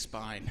 shitty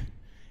spine.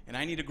 And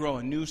I need to grow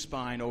a new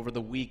spine over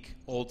the weak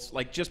old,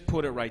 like just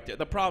put it right there.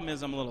 The problem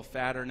is I'm a little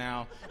fatter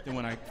now than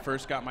when I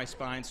first got my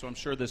spine, so I'm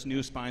sure this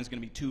new spine's gonna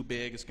be too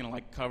big. It's gonna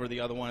like cover the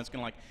other one. It's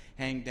gonna like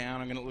hang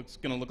down. It's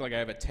gonna look like I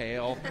have a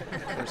tail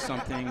or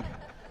something.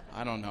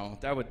 I don't know.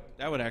 That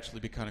would actually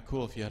be kind of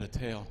cool if you had a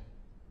tail.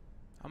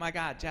 Oh my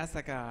God,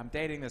 Jessica, I'm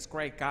dating this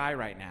great guy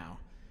right now.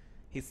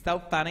 He's so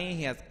funny,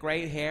 he has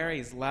great hair,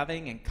 he's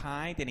loving and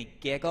kind, and he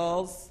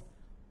giggles.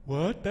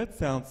 What? That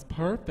sounds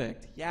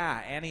perfect.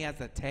 Yeah, and he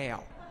has a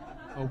tail.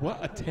 Oh, what?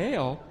 A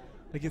tail?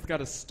 Like he's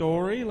got a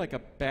story? Like a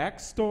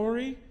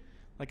backstory?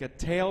 Like a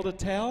tale to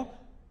tell?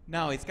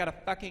 No, he's got a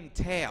fucking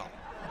tail.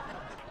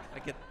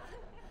 Like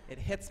it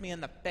hits me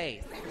in the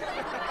face.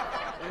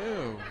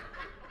 Ew.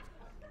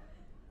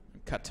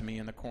 Cut to me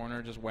in the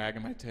corner, just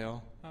wagging my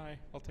tail. Hi,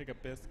 I'll take a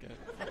biscuit.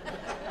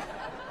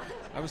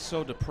 I was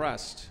so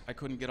depressed, I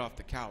couldn't get off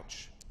the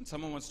couch. And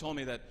someone once told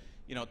me that,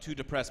 you know, two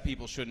depressed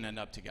people shouldn't end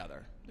up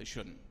together. They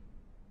shouldn't.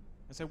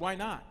 I said, why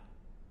not?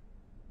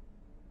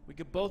 We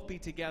could both be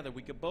together.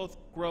 We could both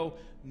grow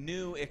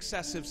new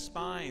excessive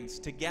spines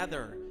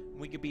together.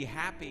 We could be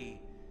happy.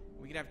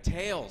 We could have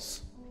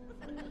tails.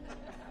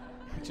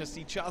 Just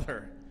each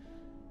other.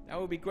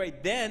 That would be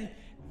great. Then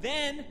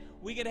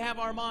we could have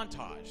our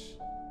montage.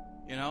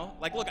 You know?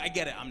 Like, look, I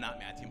get it. I'm not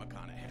Matthew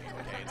McConaughey,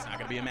 okay? It's not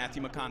going to be a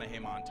Matthew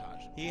McConaughey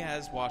montage. He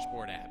has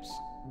washboard abs.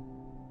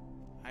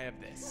 I have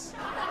this.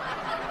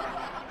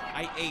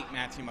 I ate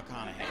Matthew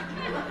McConaughey.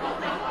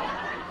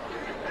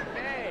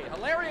 Hey,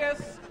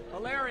 hilarious.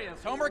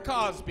 Hilarious. Homer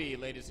Cosby,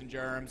 ladies and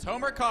germs.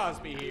 Homer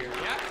Cosby here.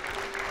 Yeah.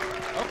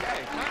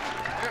 Okay.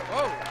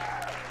 Whoa.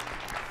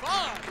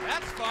 Fun.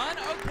 That's fun.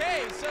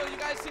 Okay. So you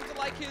guys seem to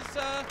like his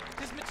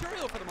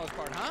material for the most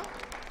part, huh?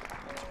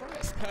 I'm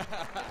surprised.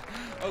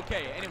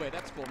 Okay. Anyway,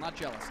 that's cool. Not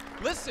jealous.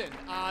 Listen,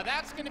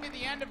 that's going to be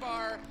the end of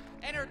our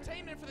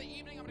entertainment for the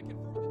evening. I'm going to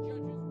confirm with the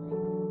judges.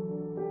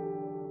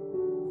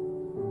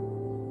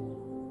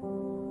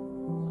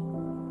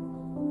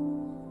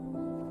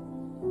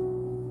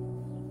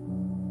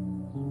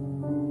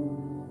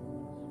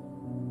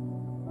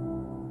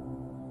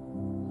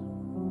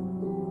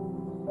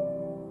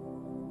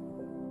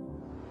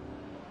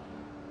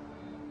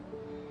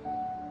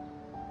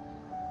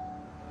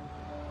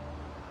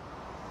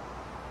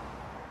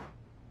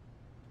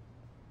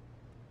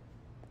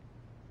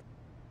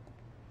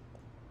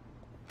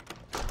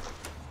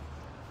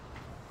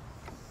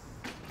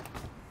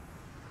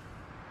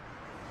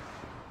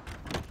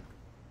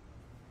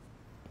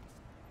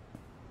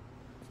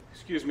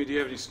 Excuse me, do you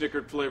have any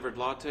Snickard flavored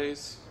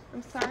lattes?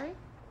 I'm sorry?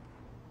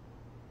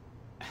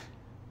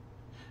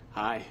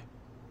 Hi.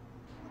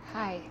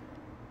 Hi.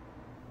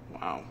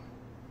 Wow.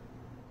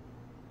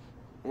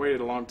 I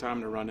waited a long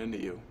time to run into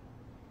you.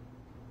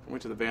 I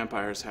went to the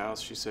vampire's house.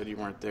 She said you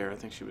weren't there. I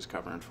think she was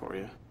covering for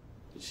you.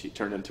 She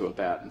turned into a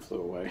bat and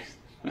flew away.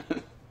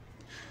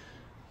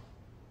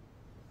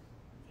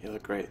 You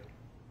look great.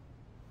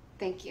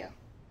 Thank you.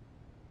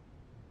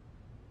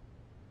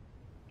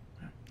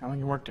 How long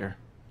you worked there?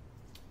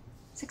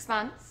 6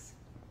 months.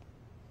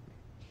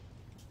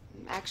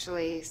 I'm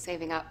actually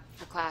saving up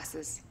for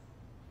classes.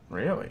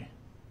 Really?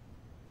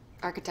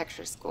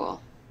 Architecture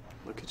school.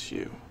 Look at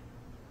you.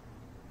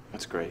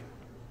 That's great.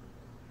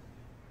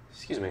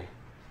 Excuse me.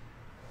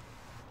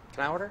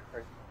 Can I order?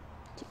 Or...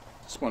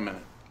 Just 1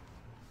 minute.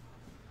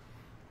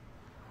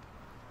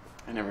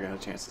 I never got a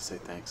chance to say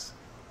thanks.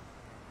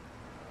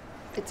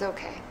 It's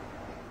okay.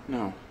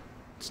 No,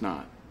 it's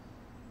not.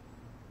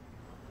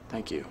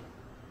 Thank you.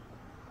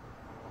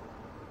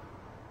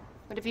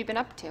 What have you been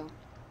up to?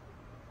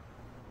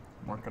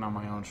 I'm working on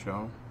my own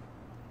show.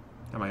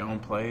 Got my own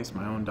place,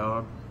 my own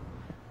dog.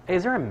 Hey,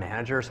 is there a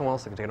manager or someone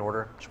else that can take an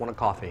order? Just want a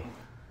coffee.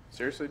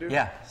 Seriously, dude?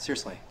 Yeah,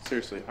 seriously.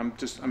 Seriously, I'm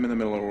in the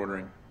middle of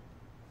ordering.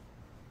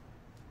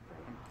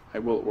 I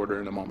will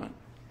order in a moment.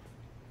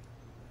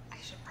 I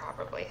should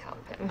probably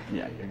help him.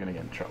 Yeah, you're gonna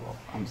get in trouble.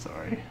 I'm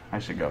sorry. I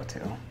should go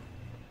too.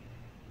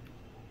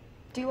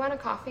 Do you want a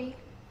coffee?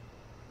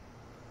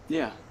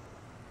 Yeah.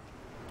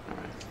 All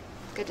right.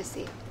 Good to see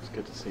you. It's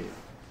good to see you.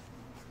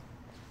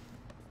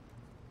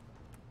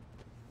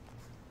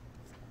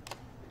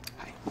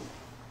 Hi.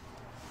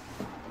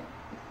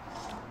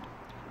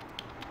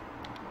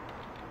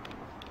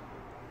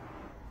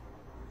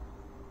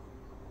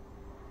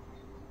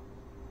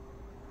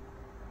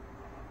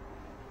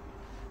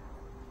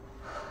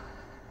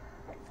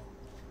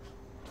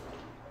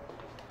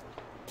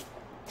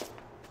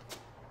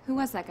 Who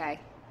was that guy?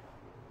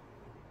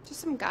 Just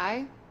some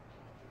guy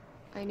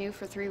I knew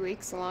for 3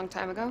 weeks a long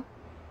time ago.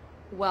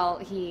 Well,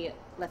 he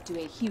left you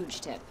a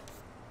huge tip.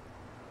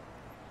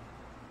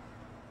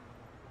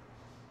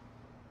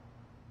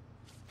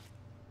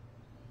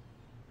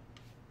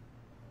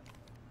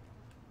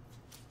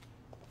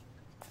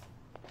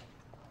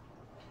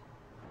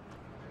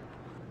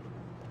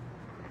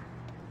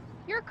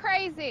 You're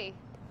crazy.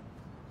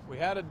 We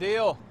had a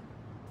deal.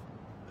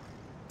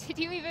 Did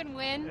you even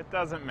win? It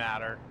doesn't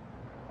matter.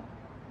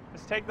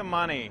 Just take the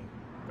money.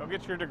 Go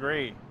get your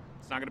degree.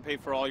 It's not going to pay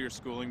for all your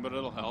schooling, but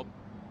it'll help.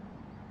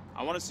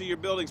 I want to see your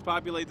buildings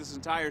populate this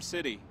entire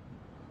city.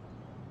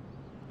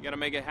 You got to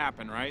make it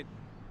happen, right?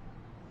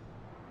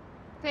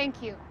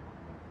 Thank you.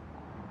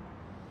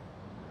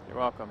 You're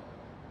welcome.